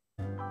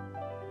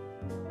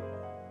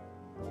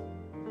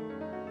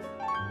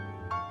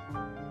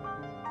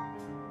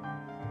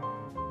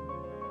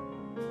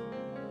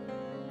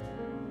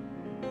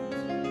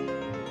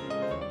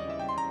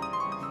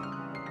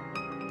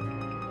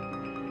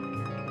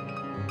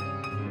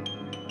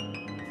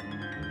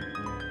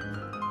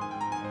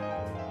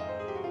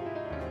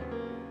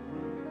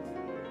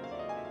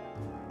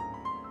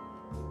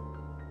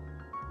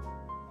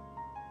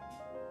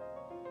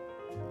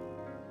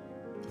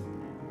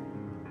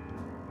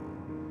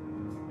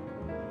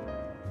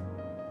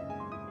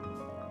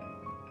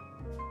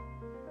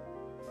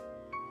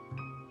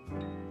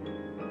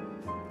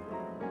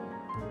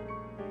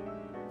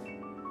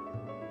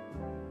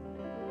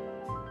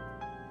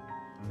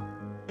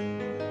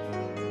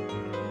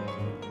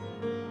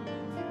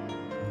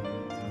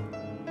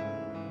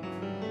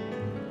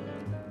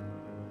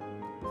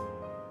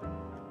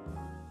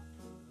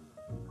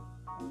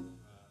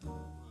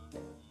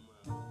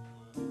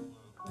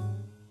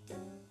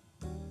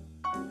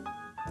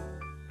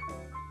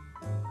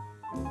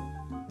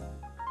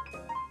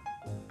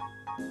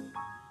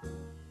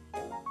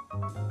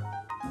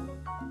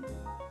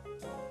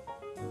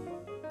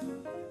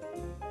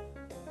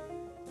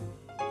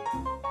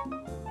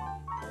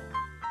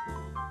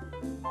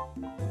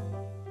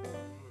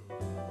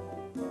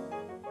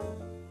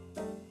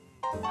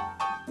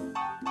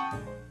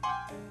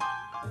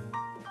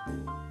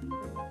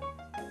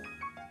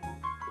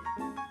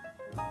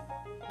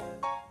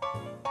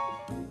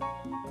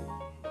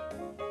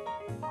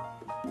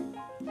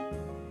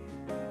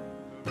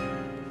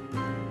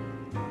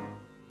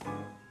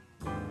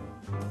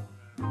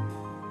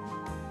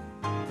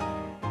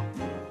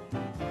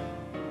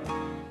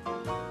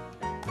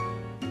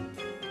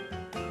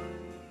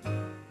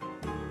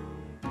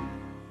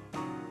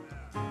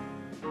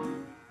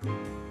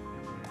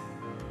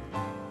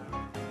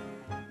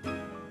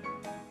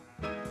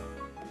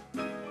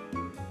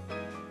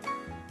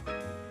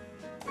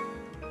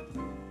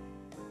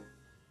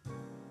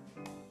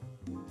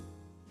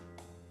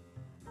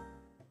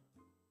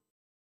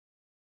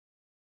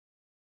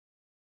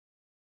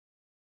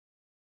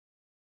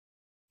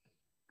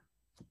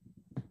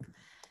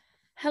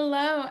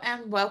 Hello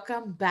and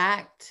welcome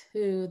back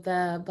to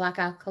the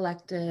BlackOUT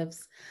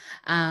Collective's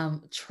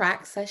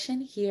track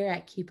session here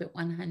at Keep It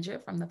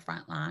 100 from the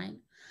front line.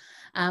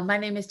 My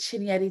name is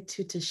Chinyere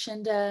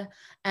Tutashinda,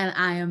 and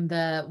I am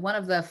one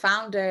of the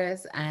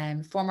founders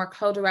and former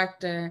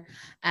co-director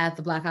at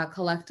the BlackOUT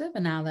Collective,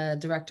 and now the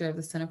director of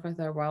the Center for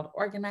Third World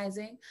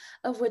Organizing,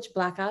 of which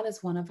BlackOUT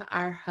is one of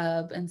our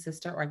hub and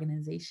sister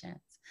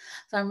organizations.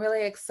 So I'm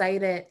really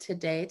excited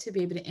today to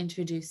be able to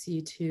introduce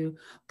you to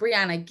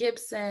Brianna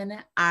Gibson,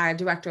 our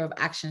Director of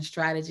Action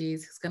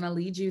Strategies, who's going to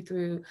lead you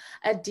through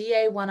a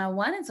DA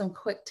 101 and some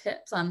quick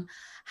tips on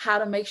how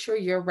to make sure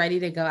you're ready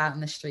to go out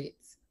in the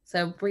streets.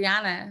 So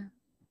Brianna.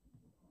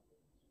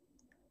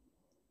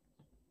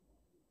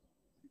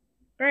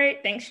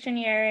 Great, thanks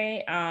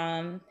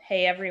Chinyere.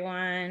 Hey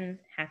everyone,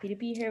 happy to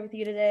be here with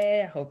you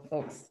today. I hope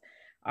folks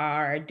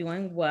are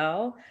doing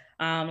well.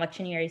 Like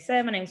Chinyere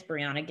said, my name is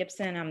Brianna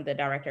Gibson. I'm the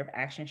Director of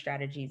Action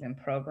Strategies and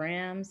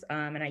Programs,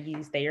 and I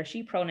use they or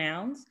she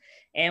pronouns.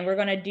 And we're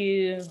gonna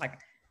do like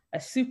a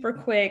super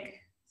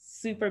quick,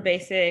 super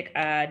basic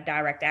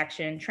direct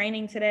action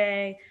training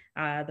today,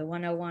 the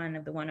 101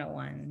 of the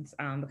 101s,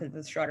 because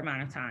it's a short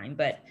amount of time.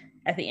 But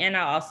at the end,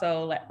 I'll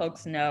also let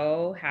folks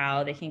know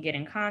how they can get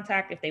in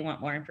contact if they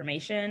want more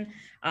information,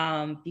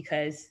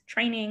 because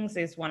trainings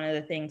is one of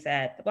the things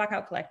that the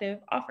BlackOUT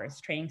Collective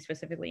offers, training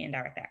specifically in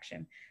direct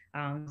action.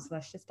 So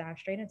let's just dive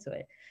straight into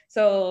it.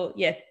 So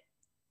yeah,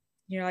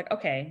 you're like,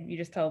 okay, you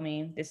just told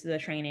me this is a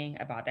training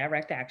about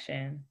direct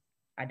action.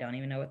 I don't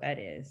even know what that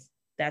is.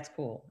 That's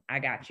cool. I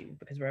got you,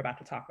 because we're about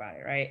to talk about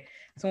it, right?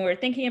 So when we're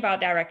thinking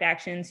about direct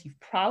actions, you've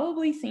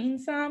probably seen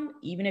some,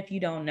 even if you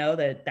don't know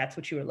that that's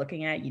what you were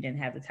looking at, you didn't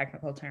have the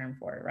technical term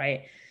for it,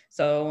 right?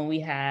 So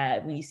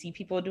when you see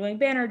people doing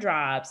banner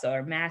drops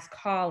or mass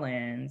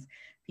call-ins,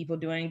 people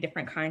doing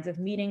different kinds of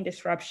meeting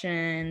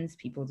disruptions,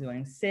 people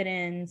doing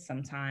sit-ins,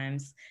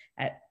 sometimes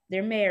at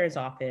their mayor's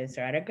office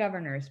or at a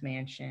governor's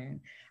mansion,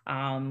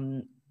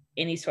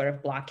 any sort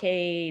of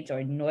blockades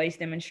or noise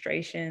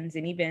demonstrations,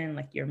 and even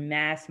like your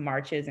mass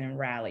marches and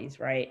rallies,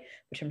 right?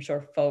 Which I'm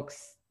sure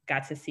folks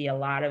got to see a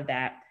lot of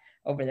that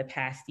over the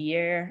past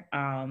year.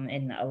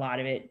 And a lot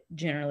of it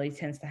generally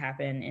tends to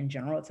happen in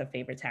general. It's a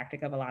favorite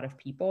tactic of a lot of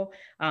people.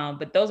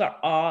 But those are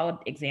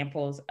all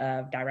examples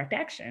of direct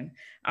action.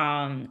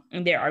 And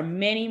there are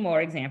many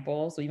more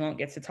examples. We won't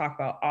get to talk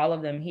about all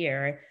of them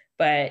here,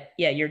 but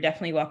yeah, you're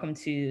definitely welcome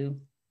to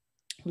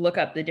look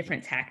up the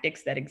different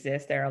tactics that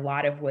exist. There are a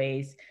lot of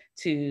ways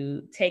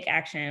to take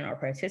action or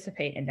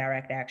participate in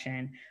direct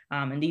action.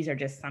 And these are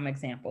just some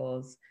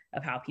examples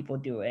of how people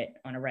do it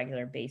on a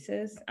regular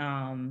basis.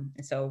 And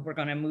so we're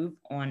going to move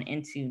on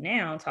into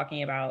now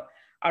talking about,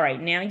 all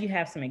right, now you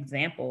have some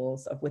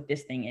examples of what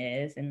this thing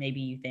is. And maybe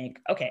you think,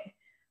 okay,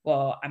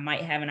 well, I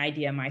might have an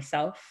idea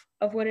myself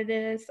of what it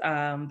is,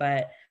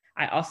 but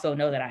I also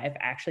know that I've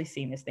actually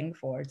seen this thing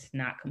before. It's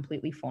not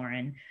completely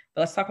foreign.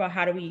 But let's talk about,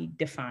 how do we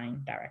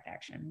define direct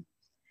action?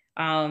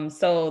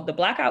 So the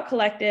BlackOUT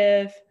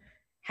Collective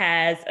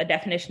has a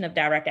definition of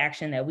direct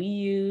action that we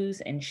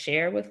use and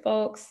share with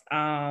folks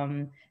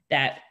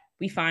that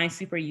we find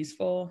super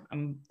useful.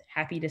 I'm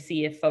happy to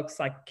see if folks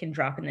can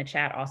drop in the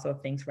chat also if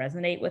things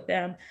resonate with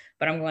them,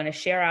 but I'm going to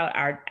share out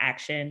our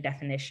action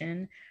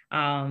definition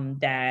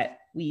that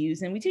we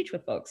use and we teach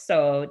with folks.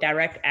 So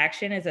direct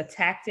action is a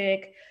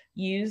tactic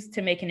used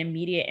to make an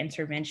immediate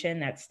intervention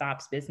that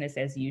stops business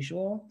as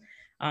usual.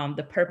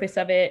 The purpose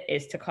of it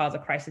is to cause a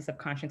crisis of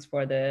conscience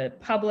for the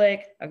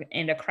public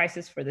and a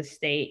crisis for the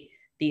state,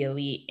 the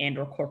elite, and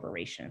or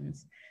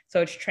corporations.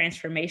 So it's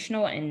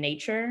transformational in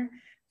nature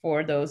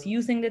for those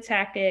using the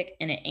tactic,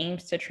 and it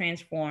aims to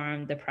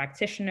transform the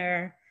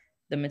practitioner,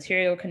 the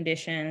material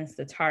conditions,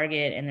 the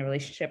target, and the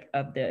relationship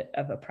of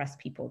oppressed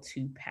people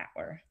to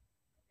power.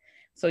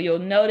 So you'll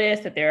notice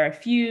that there are a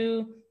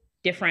few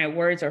different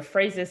words or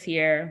phrases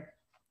here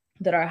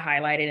that are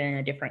highlighted in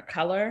a different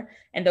color.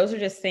 And those are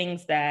just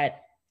things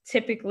that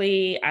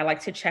typically I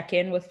like to check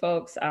in with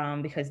folks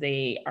because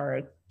they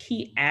are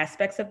key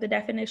aspects of the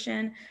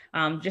definition,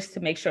 just to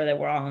make sure that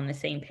we're all on the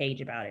same page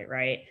about it,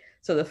 right?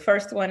 So the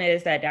first one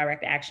is that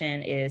direct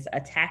action is a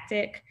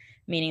tactic,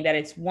 meaning that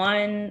it's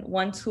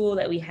one tool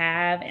that we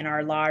have in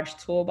our large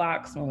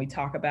toolbox when we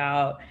talk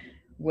about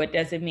what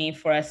does it mean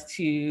for us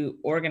to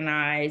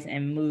organize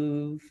and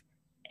move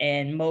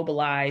and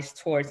mobilize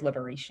towards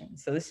liberation.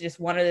 So this is just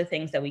one of the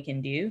things that we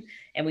can do.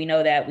 And we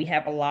know that we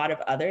have a lot of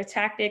other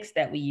tactics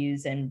that we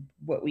use in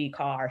what we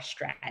call our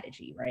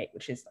strategy, right?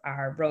 Which is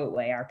our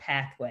roadway, our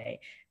pathway,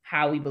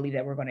 how we believe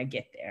that we're going to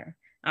get there.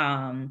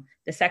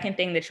 The second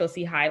thing that you'll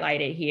see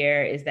highlighted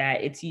here is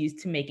that it's used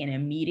to make an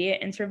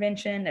immediate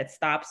intervention that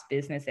stops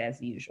business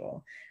as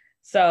usual.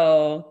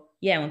 So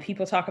yeah, when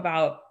people talk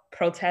about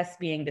protests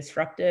being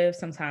disruptive,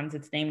 sometimes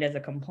it's named as a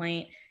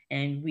complaint.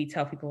 And we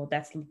tell people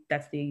that's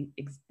the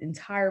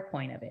entire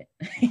point of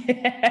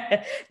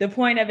it. The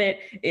point of it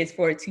is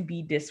for it to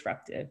be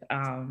disruptive.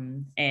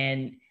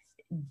 And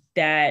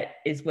that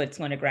is what's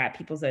going to grab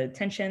people's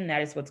attention.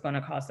 That is what's going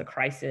to cause the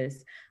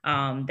crisis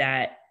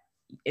that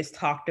is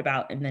talked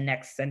about in the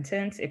next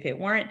sentence. If it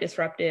weren't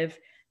disruptive,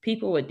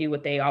 people would do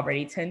what they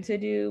already tend to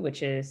do,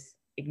 which is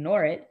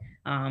ignore it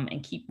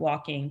and keep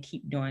walking,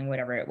 keep doing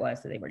whatever it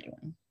was that they were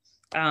doing.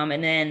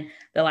 And then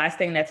the last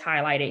thing that's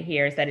highlighted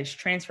here is that it's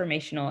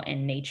transformational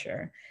in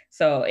nature.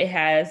 So it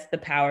has the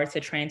power to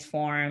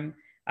transform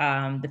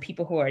the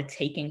people who are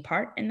taking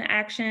part in the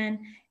action.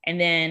 And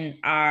then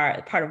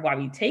our part of why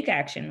we take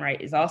action, right,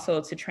 is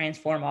also to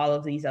transform all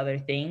of these other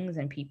things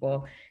and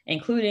people,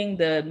 including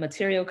the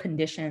material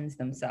conditions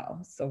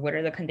themselves. So what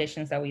are the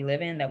conditions that we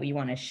live in that we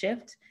want to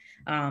shift?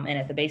 And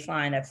at the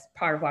baseline, that's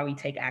part of why we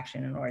take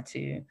action, in order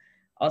to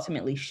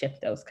ultimately shift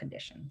those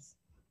conditions.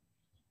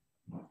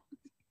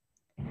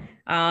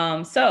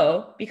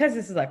 So because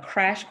this is a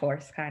crash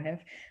course kind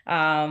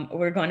of,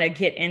 we're going to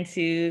get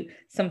into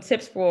some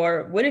tips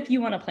for what if you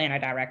want to plan a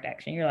direct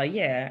action. You're like,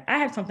 yeah, I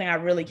have something I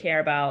really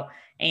care about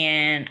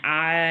and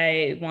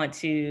I want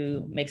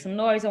to make some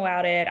noise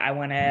about it. I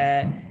want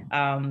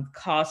to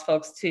cause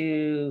folks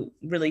to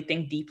really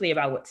think deeply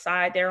about what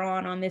side they're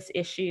on this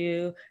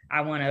issue.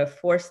 I want to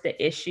force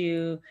the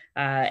issue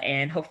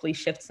and hopefully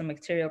shift some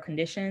material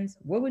conditions.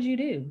 What would you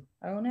do?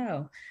 Oh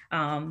no.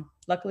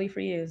 Luckily for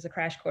you, it's a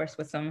crash course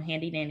with some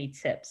handy dandy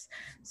tips.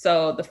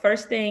 So the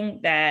first thing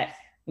that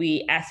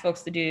we ask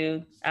folks to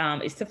do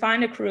is to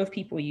find a crew of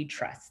people you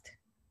trust.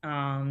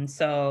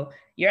 So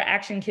your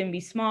action can be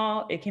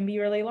small, it can be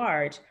really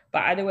large,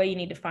 but either way, you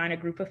need to find a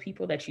group of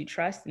people that you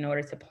trust in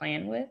order to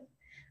plan with.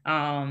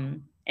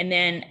 And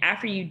then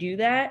after you do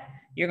that,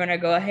 you're going to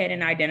go ahead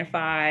and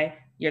identify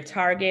your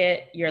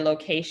target, your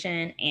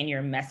location, and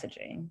your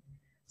messaging.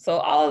 So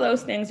all of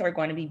those things are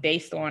going to be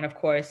based on, of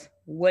course,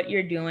 what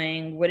you're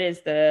doing, what it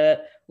is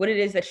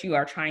that you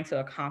are trying to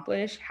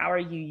accomplish, how are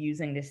you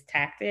using this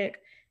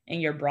tactic,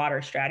 and your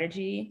broader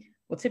strategy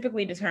will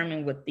typically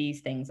determine what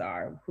these things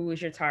are. Who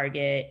is your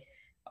target?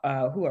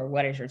 Who or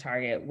what is your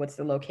target? What's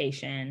the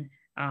location?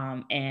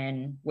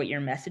 And what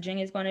your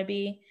messaging is going to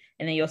be.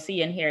 And then you'll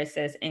see in here, it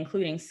says,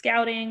 including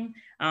scouting.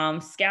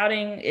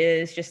 Scouting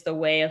is just a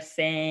way of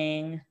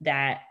saying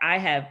that I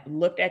have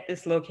looked at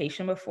this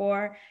location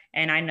before,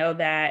 and I know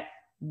that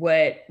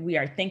what we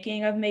are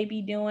thinking of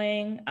maybe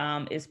doing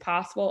is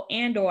possible,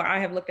 and or I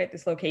have looked at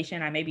this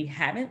location, I maybe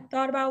haven't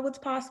thought about what's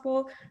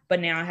possible, but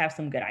now I have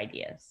some good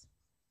ideas.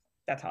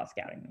 That's all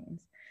scouting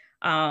means.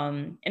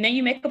 And then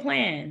you make a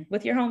plan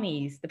with your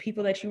homies, the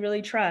people that you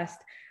really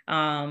trust.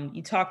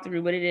 You talk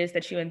through what it is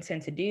that you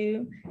intend to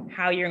do,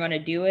 how you're going to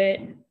do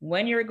it,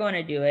 when you're going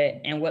to do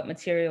it, and what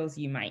materials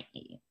you might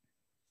need.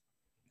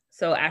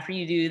 So after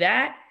you do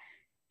that,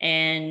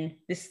 and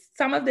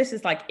some of this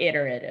is like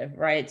iterative,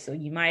 right? So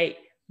you might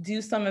do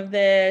some of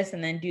this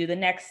and then do the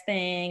next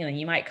thing, and then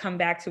you might come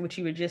back to what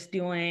you were just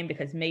doing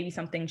because maybe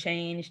something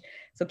changed.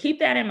 So keep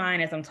that in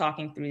mind as I'm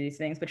talking through these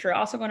things, but you're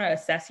also going to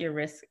assess your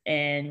risk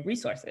and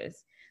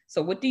resources.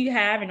 So what do you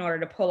have in order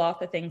to pull off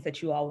the things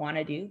that you all want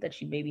to do,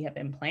 that you maybe have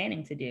been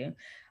planning to do?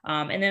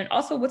 And then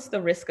also, what's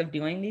the risk of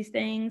doing these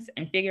things,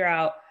 and figure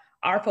out,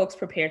 are folks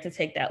prepared to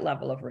take that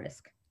level of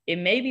risk? It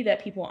may be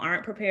that people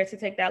aren't prepared to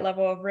take that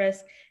level of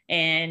risk,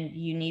 and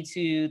you need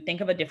to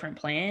think of a different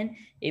plan.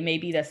 It may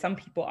be that some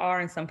people are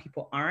and some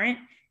people aren't.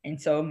 And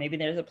so maybe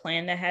there's a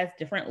plan that has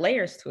different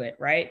layers to it,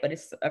 right? But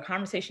it's a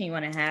conversation you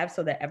want to have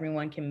so that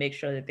everyone can make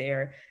sure that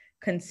they're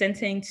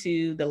consenting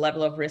to the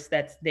level of risk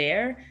that's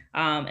there,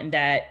 and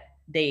that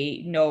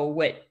they know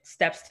what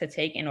steps to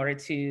take in order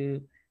to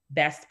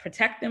best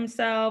protect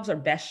themselves or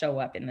best show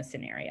up in the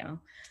scenario.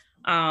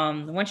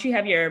 Once you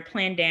have your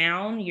plan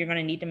down, you're going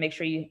to need to make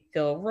sure you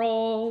fill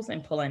roles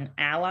and pull in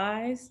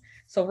allies.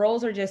 So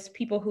roles are just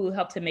people who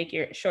help to make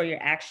sure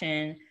your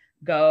action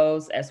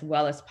goes as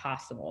well as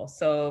possible.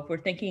 So if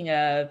we're thinking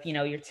of,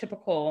 your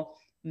typical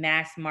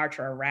mass march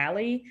or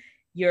rally,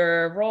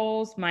 your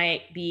roles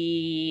might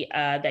be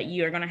that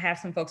you're going to have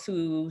some folks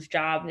whose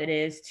job it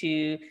is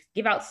to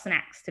give out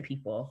snacks to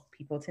people.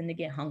 People tend to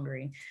get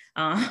hungry,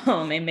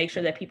 and make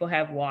sure that people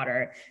have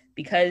water,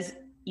 because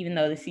even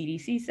though the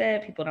CDC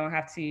said people don't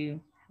have to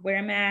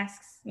wear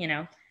masks,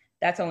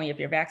 that's only if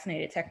you're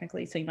vaccinated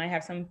technically. So you might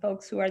have some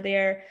folks who are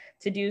there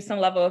to do some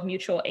level of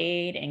mutual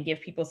aid and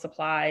give people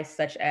supplies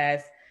such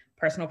as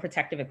personal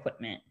protective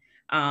equipment.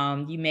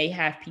 You may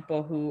have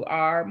people who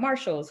are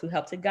marshals who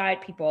help to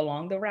guide people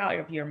along the route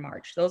of your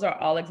march. Those are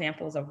all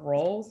examples of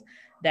roles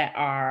that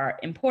are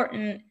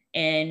important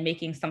in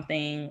making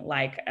something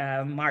like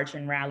a march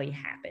and rally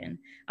happen.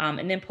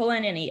 And then pull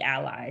in any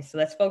allies. So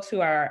that's folks who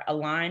are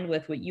aligned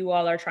with what you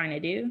all are trying to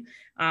do,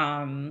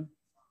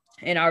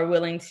 and are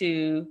willing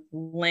to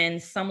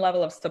lend some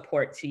level of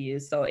support to you.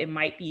 So it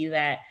might be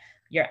that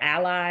your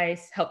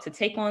allies help to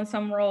take on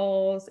some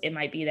roles. It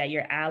might be that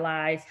your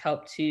allies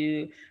help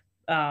to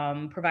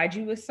provide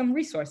you with some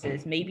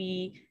resources.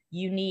 Maybe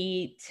you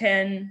need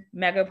 10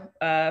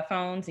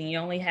 megaphones and you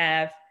only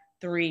have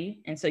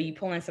 3. And so you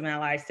pull in some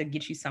allies to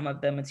get you some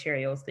of the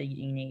materials that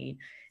you need.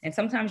 And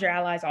sometimes your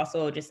allies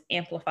also just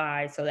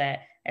amplify so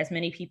that as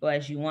many people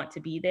as you want to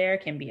be there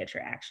can be at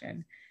your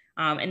action.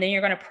 And then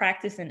you're going to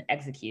practice and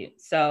execute.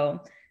 So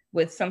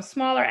with some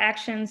smaller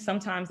actions,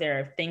 sometimes there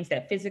are things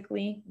that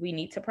physically we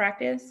need to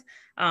practice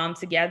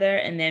together.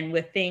 And then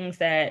with things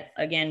that,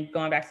 again,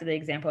 going back to the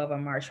example of a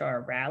march or a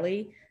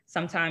rally,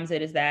 sometimes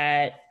it is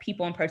that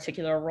people in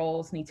particular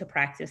roles need to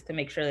practice to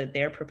make sure that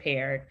they're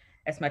prepared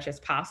as much as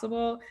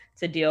possible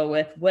to deal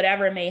with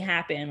whatever may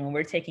happen when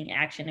we're taking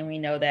action. And we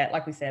know that,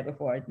 like we said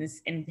before, this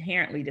is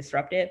inherently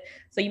disruptive.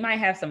 So you might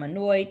have some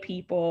annoyed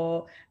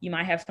people, you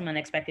might have some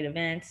unexpected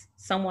events.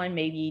 Someone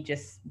maybe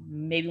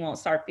won't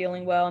start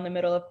feeling well in the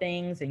middle of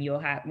things, and you'll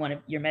have one of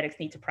your medics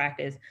need to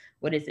practice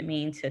what does it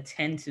mean to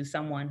tend to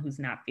someone who's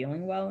not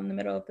feeling well in the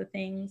middle of the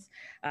things.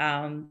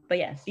 But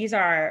yeah, these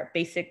are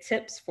basic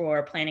tips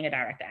for planning a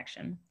direct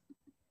action.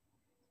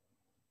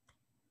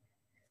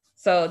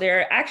 So there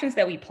are actions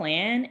that we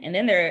plan, and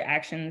then there are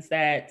actions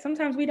that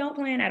sometimes we don't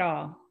plan at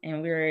all.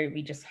 And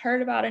we just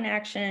heard about an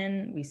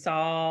action, we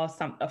saw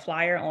a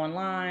flyer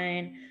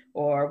online,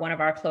 or one of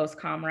our close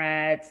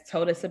comrades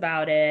told us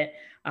about it.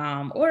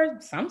 Or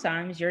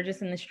sometimes you're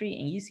just in the street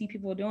and you see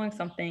people doing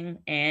something,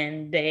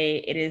 and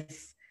it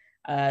is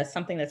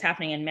something that's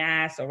happening in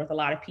mass or with a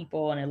lot of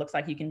people, and it looks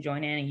like you can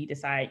join in, and you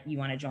decide you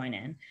want to join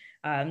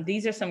in.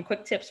 These are some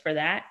quick tips for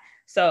that.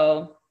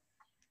 So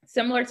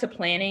similar to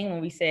planning,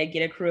 when we said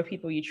get a crew of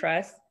people you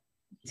trust,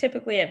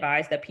 typically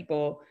advise that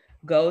people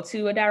go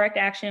to a direct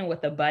action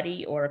with a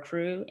buddy or a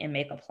crew and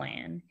make a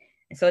plan.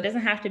 And so it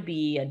doesn't have to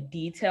be a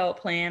detailed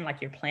plan like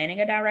you're planning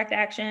a direct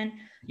action.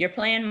 Your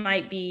plan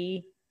might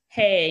be,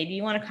 hey, do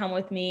you want to come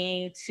with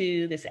me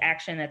to this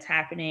action that's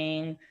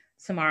happening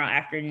tomorrow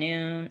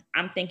afternoon?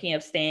 I'm thinking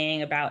of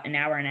staying about an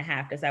hour and a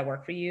half. Does that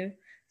work for you?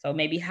 So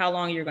maybe how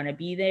long you're going to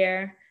be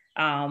there,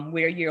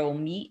 where you'll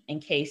meet in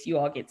case you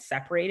all get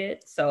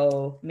separated.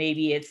 So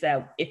maybe it's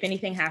that if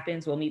anything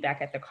happens, we'll meet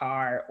back at the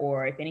car,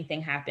 or if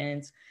anything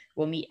happens,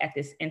 we'll meet at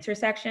this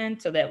intersection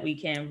so that we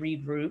can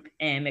regroup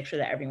and make sure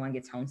that everyone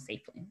gets home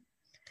safely.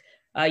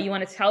 You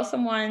want to tell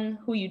someone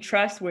who you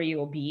trust where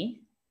you'll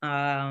be.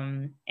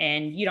 And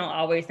you don't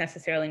always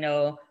necessarily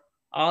know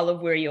all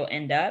of where you'll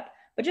end up,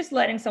 but just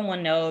letting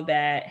someone know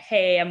that,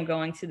 hey, I'm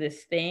going to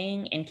this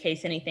thing in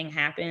case anything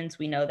happens.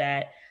 We know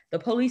that the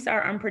police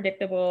are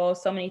unpredictable.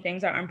 So many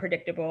things are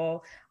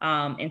unpredictable.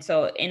 And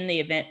so in the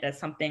event that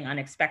something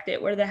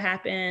unexpected were to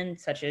happen,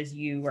 such as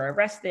you were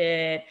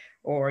arrested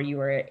or you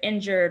were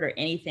injured or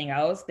anything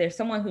else, there's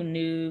someone who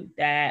knew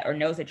that or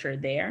knows that you're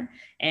there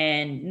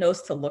and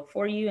knows to look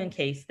for you in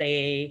case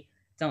they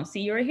don't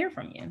see you or hear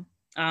from you.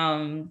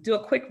 Do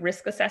a quick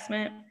risk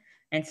assessment.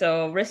 And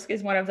so risk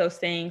is one of those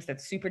things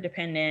that's super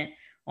dependent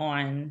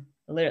on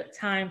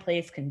time,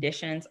 place,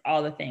 conditions,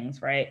 all the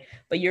things, right?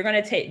 But you're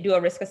going to do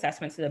a risk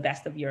assessment to the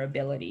best of your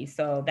ability.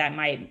 So that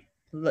might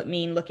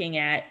mean looking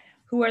at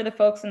who are the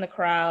folks in the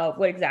crowd,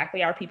 what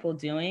exactly are people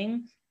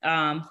doing,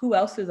 who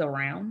else is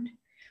around,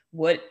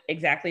 what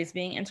exactly is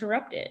being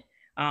interrupted.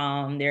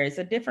 There's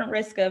a different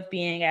risk of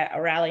being at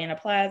a rally in a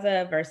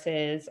plaza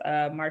versus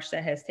a march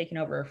that has taken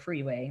over a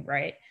freeway,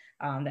 right?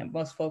 That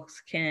most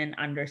folks can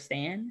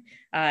understand.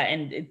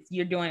 And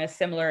you're doing a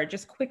similar,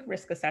 just quick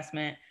risk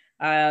assessment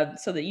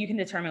so that you can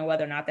determine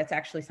whether or not that's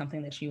actually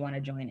something that you want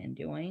to join in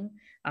doing.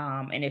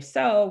 And if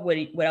so,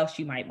 what else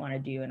you might want to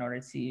do in order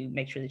to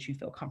make sure that you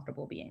feel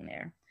comfortable being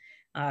there.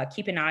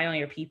 Keep an eye on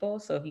your people.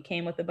 So if you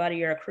came with a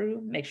buddy or a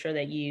crew, make sure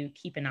that you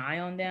keep an eye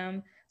on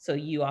them so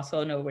you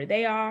also know where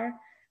they are.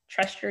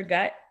 Trust your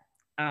gut.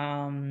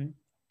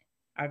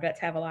 Our guts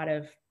have a lot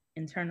of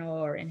internal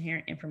or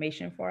inherent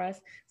information for us.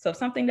 So if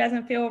something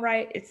doesn't feel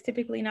right, it's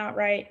typically not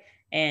right.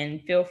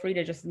 And feel free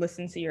to just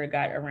listen to your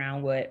gut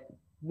around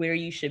where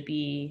you should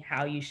be,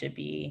 how you should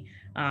be,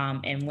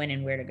 and when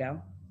and where to go.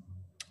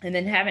 And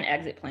then have an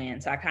exit plan.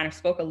 So I kind of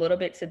spoke a little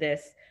bit to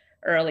this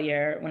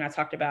earlier when I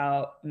talked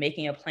about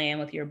making a plan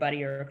with your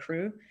buddy or a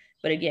crew.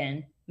 But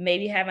again,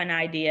 maybe have an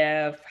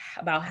idea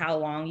about how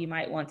long you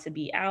might want to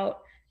be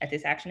out at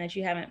this action that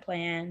you haven't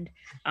planned.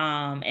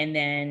 And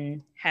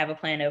then have a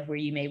plan of where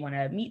you may want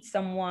to meet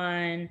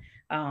someone,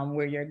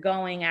 where you're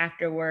going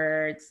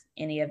afterwards.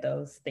 Any of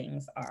those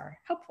things are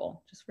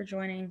helpful just for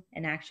joining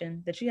an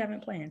action that you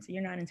haven't planned. So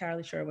you're not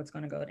entirely sure what's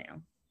going to go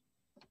down.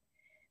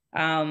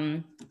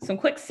 Some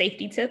quick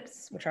safety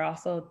tips, which are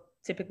also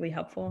typically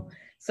helpful.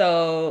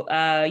 So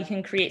you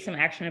can create some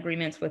action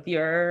agreements with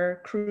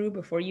your crew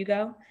before you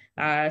go.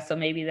 So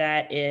maybe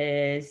that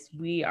is,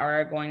 we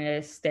are going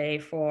to stay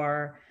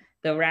for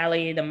the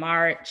rally, the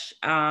march,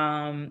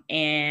 and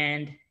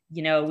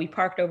we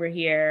parked over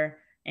here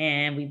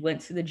and we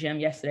went to the gym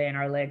yesterday and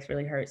our legs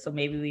really hurt. So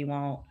maybe we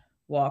won't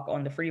walk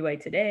on the freeway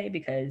today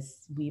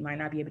because we might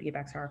not be able to get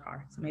back to our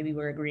car. So maybe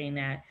we're agreeing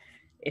that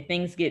if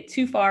things get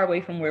too far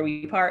away from where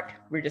we parked,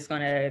 we're just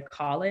going to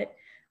call it.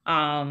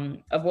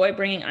 Avoid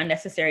bringing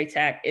unnecessary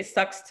tech. It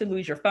sucks to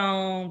lose your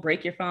phone,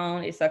 break your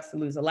phone. It sucks to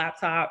lose a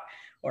laptop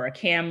or a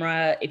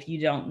camera if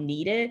you don't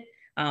need it.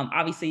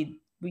 Obviously,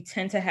 we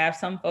tend to have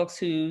some folks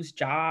whose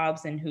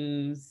jobs and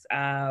whose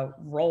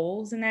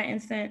roles in that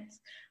instance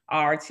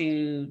are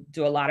to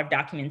do a lot of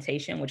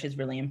documentation, which is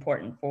really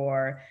important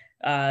for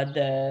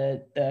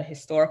the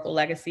historical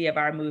legacy of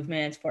our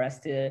movement, for us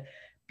to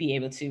be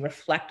able to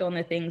reflect on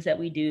the things that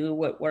we do,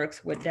 what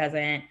works, what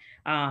doesn't.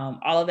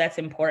 All of that's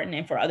important,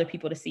 and for other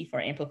people to see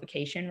for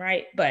amplification,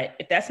 right? But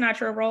if that's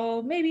not your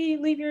role, maybe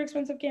leave your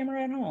expensive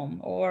camera at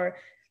home, or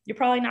you're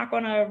probably not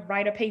going to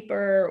write a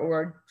paper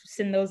or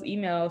send those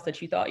emails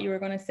that you thought you were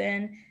going to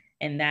send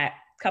in that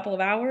couple of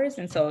hours.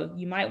 And so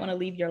you might want to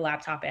leave your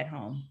laptop at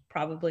home.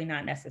 Probably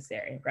not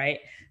necessary, right?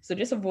 So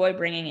just avoid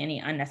bringing any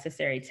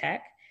unnecessary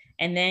tech.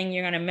 And then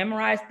you're going to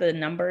memorize the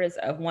numbers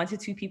of 1 to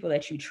 2 people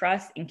that you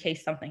trust in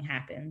case something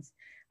happens.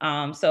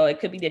 So it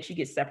could be that you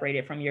get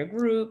separated from your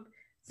group.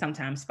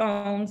 Sometimes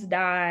phones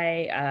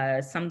die.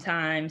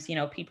 Sometimes,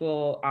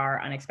 people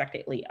are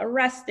unexpectedly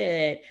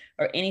arrested,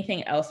 or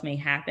anything else may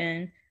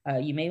happen.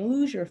 You may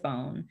lose your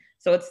phone.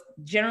 So it's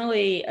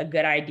generally a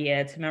good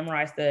idea to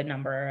memorize the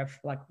number of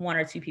like 1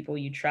 or 2 people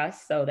you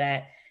trust, so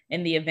that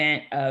in the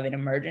event of an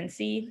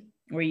emergency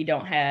where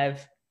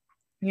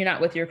you're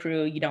not with your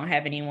crew, you don't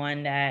have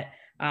anyone that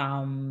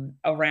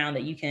around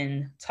that you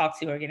can talk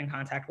to or get in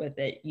contact with,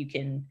 that you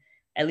can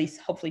at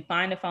least hopefully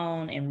find a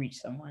phone and reach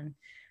someone.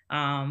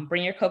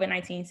 Bring your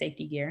COVID-19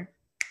 safety gear,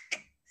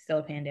 still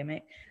a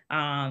pandemic,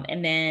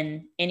 and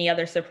then any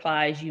other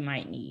supplies you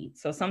might need.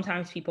 So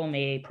sometimes people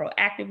may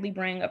proactively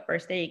bring a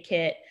first aid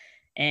kit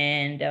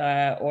and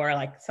or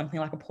like something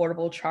like a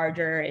portable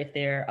charger if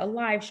they're a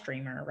live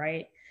streamer,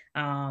 right?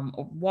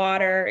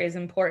 Water is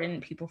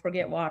important. People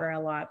forget water a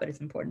lot, but it's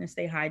important to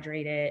stay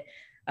hydrated.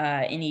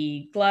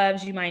 Any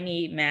gloves you might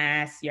need,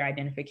 masks, your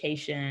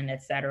identification,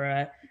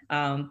 etc.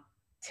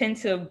 Tend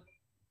to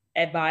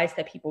advise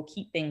that people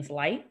keep things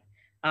light,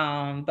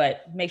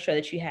 but make sure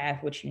that you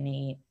have what you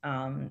need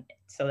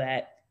so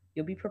that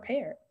you'll be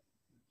prepared.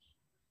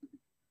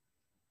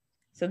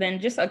 So then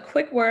just a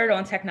quick word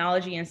on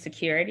technology and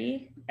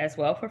security as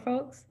well for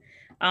folks.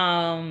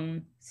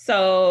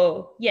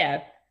 So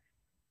yeah,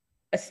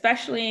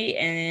 especially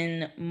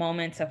in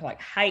moments of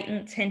like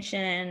heightened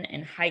tension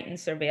and heightened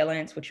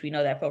surveillance, which we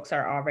know that folks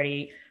are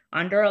already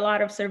under a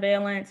lot of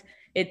surveillance,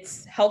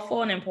 it's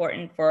helpful and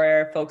important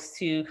for folks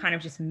to kind of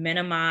just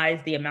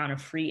minimize the amount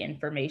of free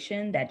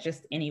information that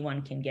just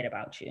anyone can get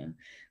about you.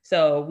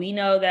 So we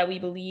know that we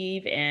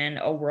believe in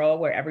a world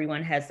where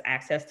everyone has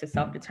access to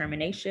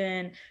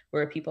self-determination,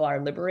 where people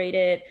are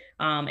liberated.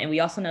 And we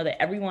also know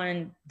that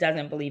everyone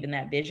doesn't believe in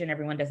that vision.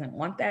 Everyone doesn't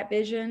want that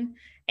vision.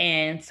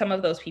 And some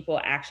of those people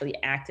actually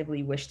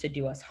actively wish to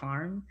do us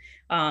harm.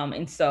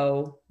 And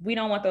so we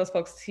don't want those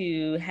folks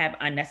to have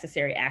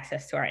unnecessary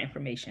access to our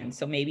information.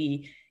 So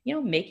maybe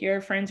make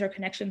your friends or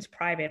connections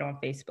private on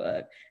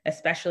Facebook,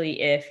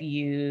 especially if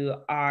you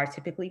are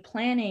typically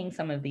planning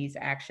some of these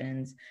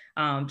actions.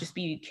 Just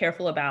be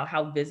careful about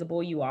how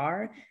visible you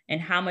are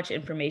and how much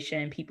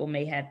information people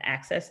may have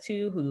access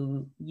to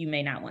who you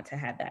may not want to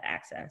have that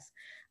access.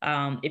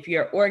 If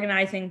you're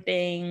organizing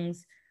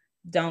things,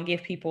 don't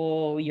give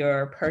people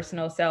your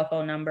personal cell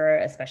phone number,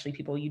 especially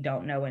people you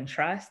don't know and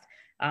trust.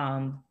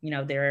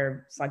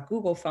 There's like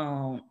Google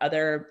Phone,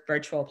 other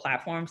virtual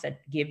platforms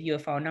that give you a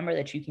phone number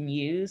that you can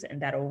use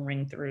and that'll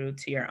ring through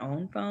to your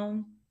own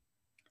phone.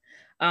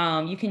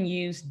 You can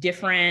use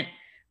different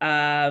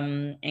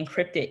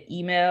encrypted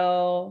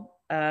email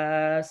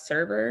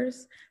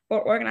servers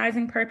for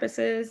organizing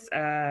purposes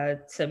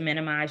to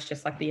minimize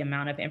just like the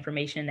amount of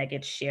information that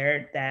gets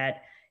shared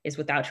that is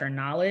without your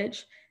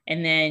knowledge.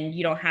 And then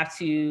you don't have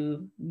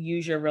to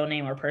use your real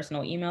name or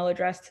personal email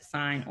address to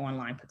sign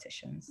online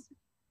petitions.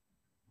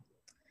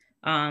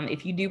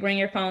 If you do bring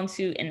your phone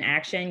to an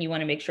action, you want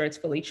to make sure it's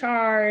fully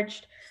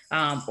charged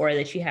or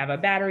that you have a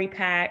battery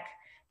pack.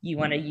 You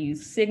want to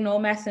use Signal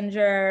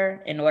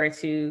Messenger in order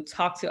to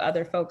talk to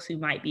other folks who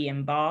might be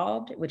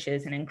involved, which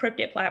is an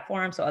encrypted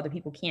platform so other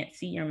people can't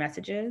see your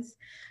messages.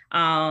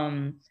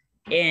 And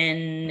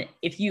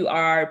if you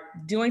are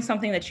doing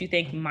something that you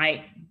think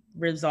might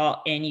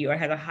result in you or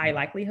has a high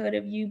likelihood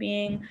of you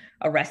being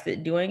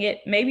arrested doing it,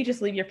 maybe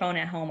just leave your phone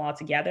at home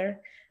altogether.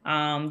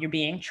 You're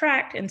being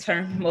tracked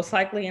most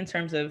likely in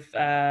terms of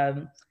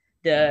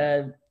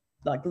the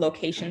like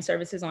location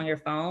services on your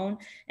phone.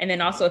 And then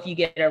also if you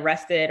get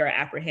arrested or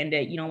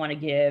apprehended, you don't want to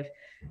give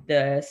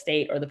the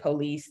state or the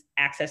police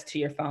access to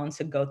your phone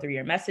to go through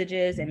your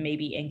messages and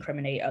maybe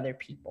incriminate other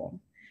people.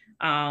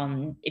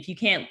 If you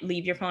can't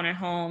leave your phone at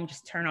home,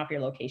 just turn off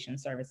your location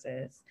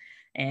services.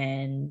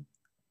 And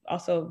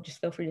also just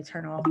feel free to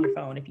turn off your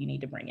phone if you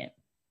need to bring it.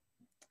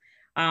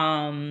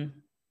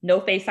 No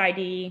Face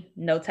ID,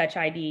 no Touch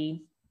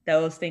ID.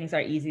 Those things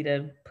are easy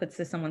to put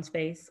to someone's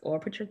face or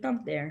put your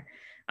thumb there.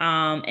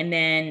 And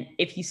then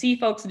if you see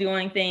folks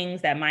doing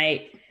things that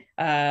might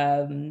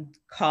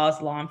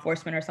cause law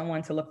enforcement or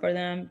someone to look for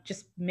them,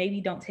 just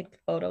maybe don't take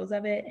photos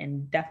of it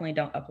and definitely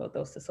don't upload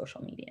those to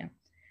social media.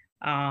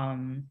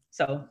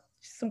 So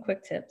just some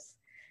quick tips.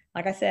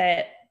 Like I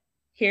said,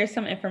 here's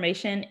some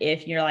information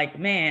if you're like,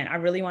 man, I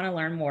really want to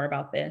learn more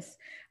about this.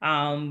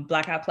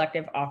 BlackOUT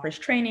Collective offers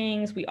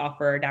trainings. We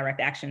offer direct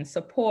action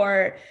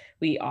support.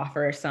 We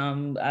offer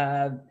some,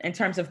 in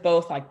terms of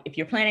both, like if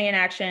you're planning an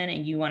action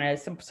and you want to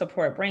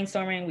support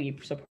brainstorming, we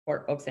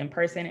support folks in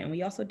person and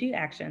we also do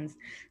actions.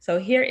 So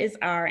here is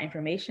our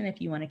information if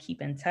you want to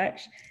keep in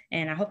touch.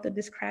 And I hope that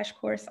this crash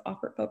course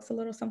offered folks a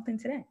little something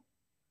today.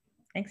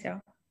 Thanks,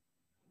 y'all.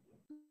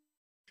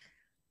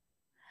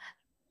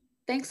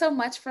 Thanks so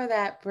much for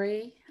that,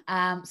 Bree.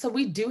 So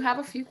we do have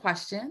a few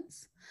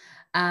questions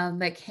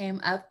that came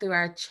up through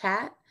our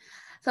chat.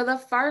 So the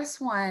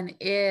first one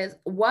is,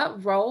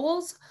 what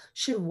roles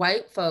should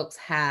white folks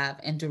have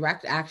in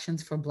direct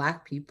actions for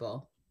Black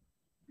people?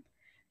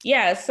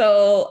 Yeah,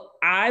 so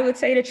I would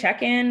say to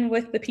check in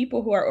with the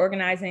people who are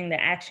organizing the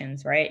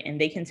actions, right?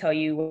 And they can tell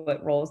you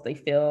what roles they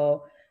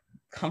feel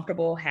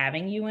comfortable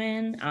having you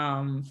in.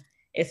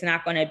 It's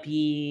not going to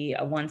be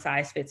a one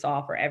size fits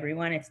all for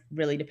everyone. It's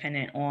really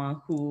dependent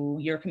on who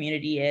your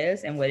community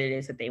is and what it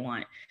is that they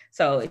want.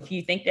 So if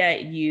you think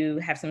that you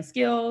have some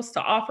skills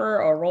to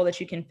offer or a role that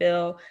you can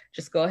fill,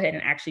 just go ahead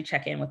and actually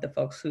check in with the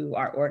folks who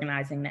are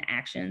organizing the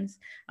actions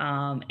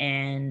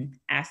and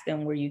ask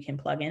them where you can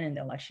plug in and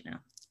they'll let you know.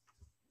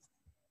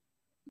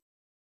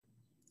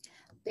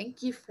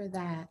 Thank you for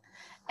that.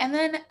 And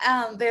then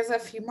there's a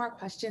few more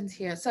questions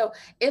here. So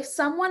if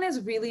someone is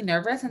really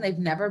nervous and they've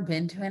never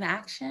been to an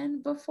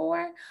action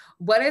before,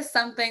 what is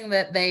something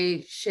that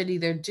they should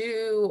either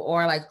do,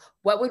 or like,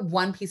 what would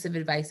one piece of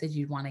advice that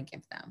you'd want to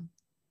give them?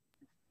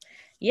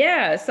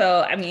 Yeah,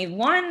 so I mean,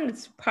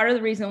 it's part of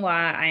the reason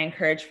why I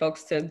encourage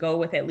folks to go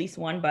with at least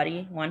one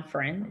buddy, one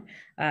friend,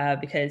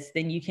 because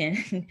then you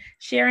can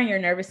share in your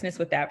nervousness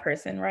with that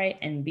person, right?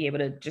 And be able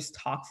to just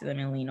talk to them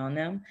and lean on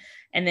them.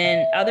 And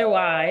then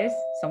otherwise,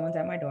 someone's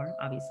at my door,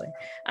 obviously.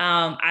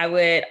 I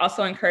would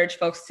also encourage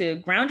folks to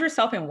ground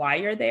yourself in why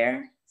you're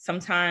there.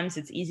 Sometimes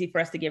it's easy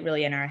for us to get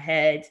really in our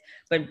heads,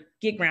 but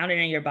get grounded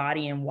in your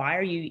body and why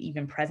are you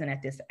even present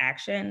at this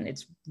action?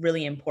 It's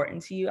really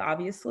important to you,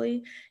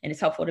 obviously, and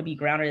it's helpful to be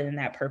grounded in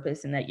that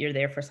purpose and that you're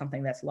there for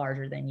something that's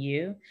larger than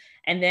you.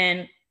 And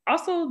then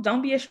also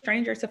don't be a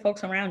stranger to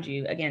folks around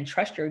you. Again,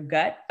 trust your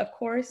gut, of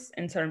course,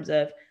 in terms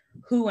of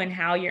who and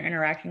how you're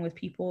interacting with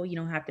people. You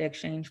don't have to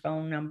exchange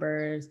phone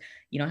numbers.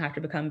 You don't have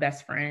to become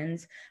best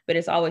friends, but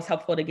it's always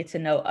helpful to get to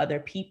know other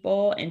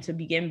people and to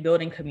begin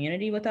building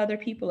community with other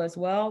people as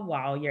well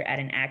while you're at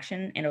an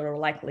action, and it will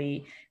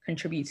likely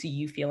contribute to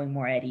you feeling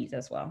more at ease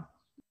as well.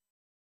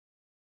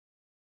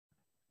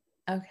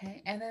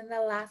 Okay, and then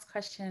the last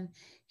question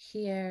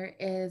here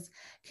is,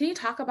 can you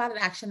talk about an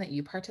action that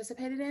you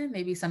participated in?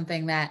 Maybe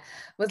something that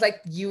was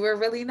like you were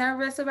really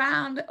nervous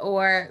around,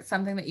 or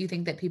something that you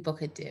think that people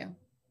could do?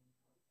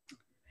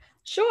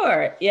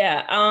 Sure.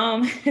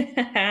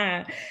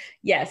 Yeah.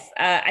 Yes.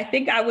 I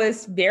think I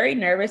was very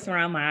nervous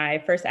around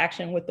my first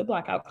action with the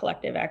BlackOUT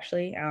Collective,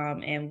 actually.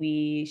 And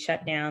we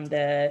shut down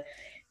the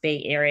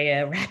Bay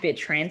Area rapid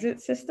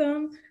transit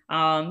system.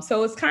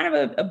 So it's kind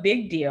of a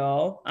big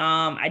deal.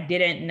 I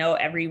didn't know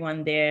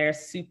everyone there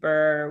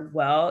super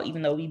well,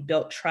 even though we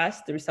built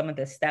trust through some of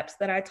the steps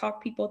that I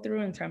talk people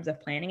through in terms of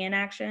planning and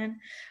action.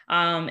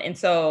 And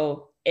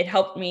so it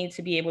helped me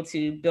to be able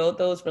to build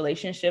those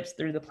relationships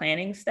through the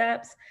planning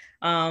steps.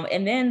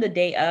 And then the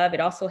day of, it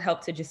also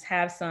helped to just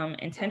have some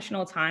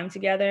intentional time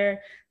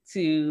together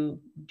to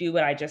do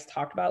what I just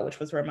talked about, which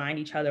was remind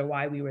each other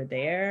why we were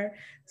there,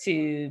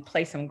 to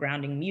play some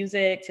grounding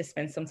music, to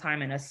spend some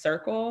time in a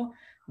circle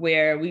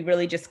where we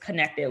really just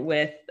connected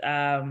with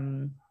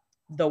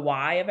the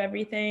why of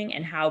everything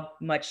and how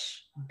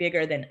much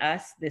bigger than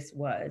us this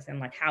was, and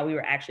like how we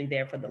were actually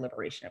there for the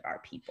liberation of our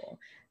people.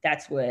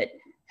 That's what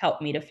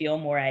helped me to feel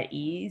more at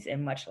ease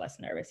and much less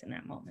nervous in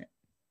that moment.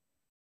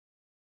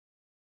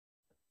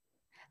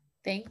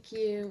 Thank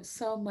you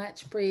so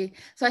much, Bree.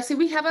 So I see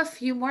we have a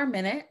few more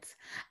minutes.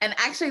 And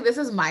actually, this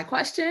is my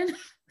question.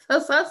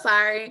 So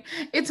sorry.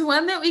 It's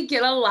one that we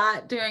get a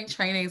lot during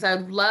trainings. I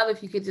would love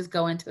if you could just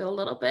go into it a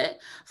little bit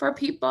for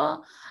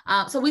people.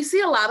 So we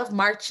see a lot of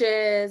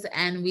marches,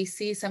 and we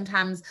see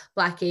sometimes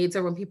blockades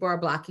or when people are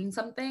blocking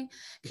something.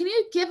 Can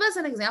you give us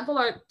an example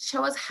or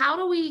show us how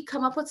do we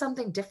come up with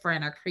something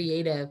different or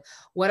creative?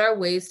 What are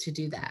ways to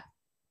do that?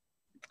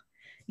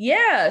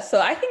 Yeah,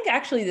 so I think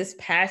actually this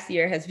past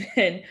year has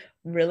been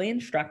really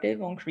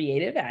instructive on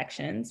creative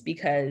actions,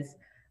 because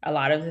a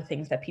lot of the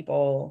things that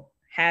people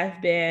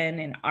have been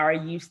and are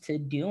used to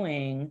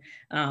doing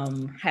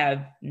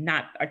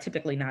are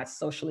typically not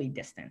socially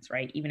distanced,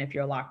 right? Even if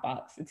you're a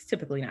lockbox, it's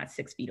typically not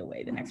 6 feet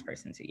away, the next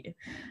person to you.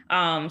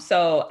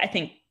 So I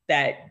think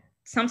that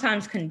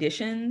sometimes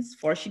conditions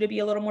force you to be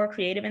a little more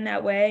creative in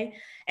that way.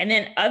 And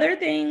then other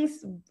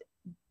things,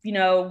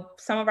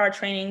 some of our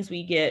trainings,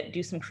 we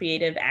do some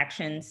creative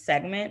action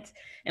segments.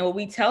 And what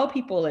we tell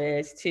people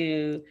is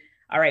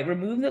all right,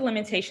 remove the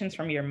limitations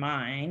from your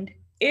mind.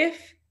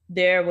 If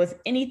there was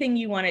anything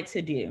you wanted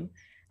to do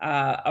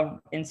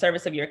in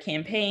service of your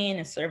campaign,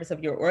 in service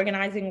of your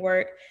organizing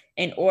work,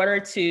 in order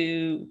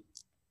to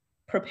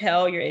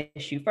propel your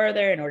issue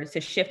further, in order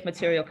to shift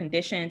material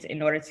conditions, in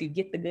order to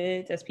get the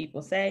goods, as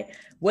people say,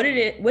 what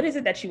is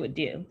it that you would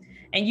do?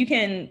 And you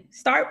can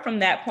start from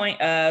that point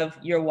of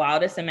your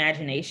wildest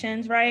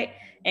imaginations, right?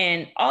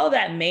 And all of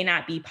that may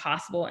not be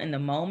possible in the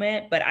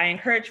moment, but I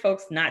encourage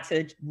folks not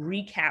to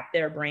recap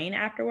their brain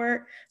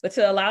afterward, but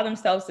to allow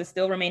themselves to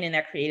still remain in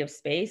that creative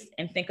space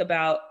and think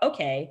about,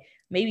 okay,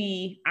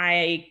 maybe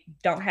I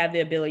don't have the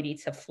ability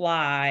to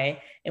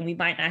fly, and we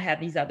might not have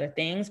these other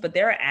things, but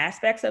there are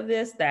aspects of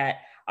this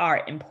that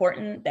are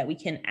important that we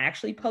can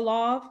actually pull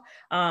off,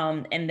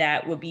 and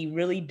that would be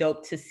really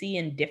dope to see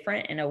and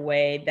different in a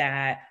way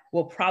that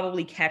will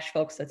probably catch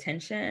folks'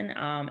 attention,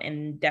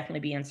 and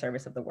definitely be in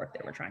service of the work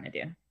that we're trying to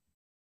do.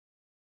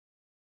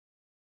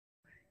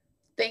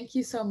 Thank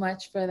you so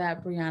much for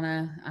that,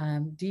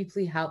 Brianna.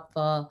 Deeply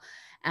helpful,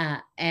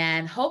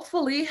 and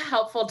hopefully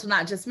helpful to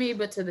not just me,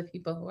 but to the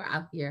people who are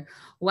out here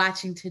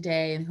watching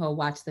today and who will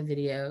watch the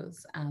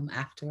videos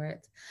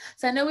afterwards.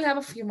 So I know we have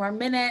a few more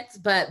minutes,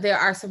 but there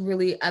are some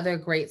really other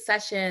great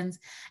sessions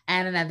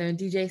and another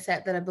DJ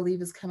set that I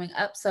believe is coming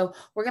up. So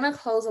we're going to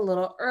close a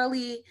little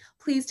early.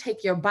 Please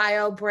take your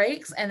bio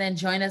breaks and then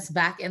join us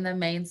back in the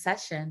main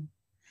session.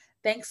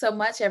 Thanks so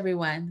much,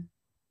 everyone.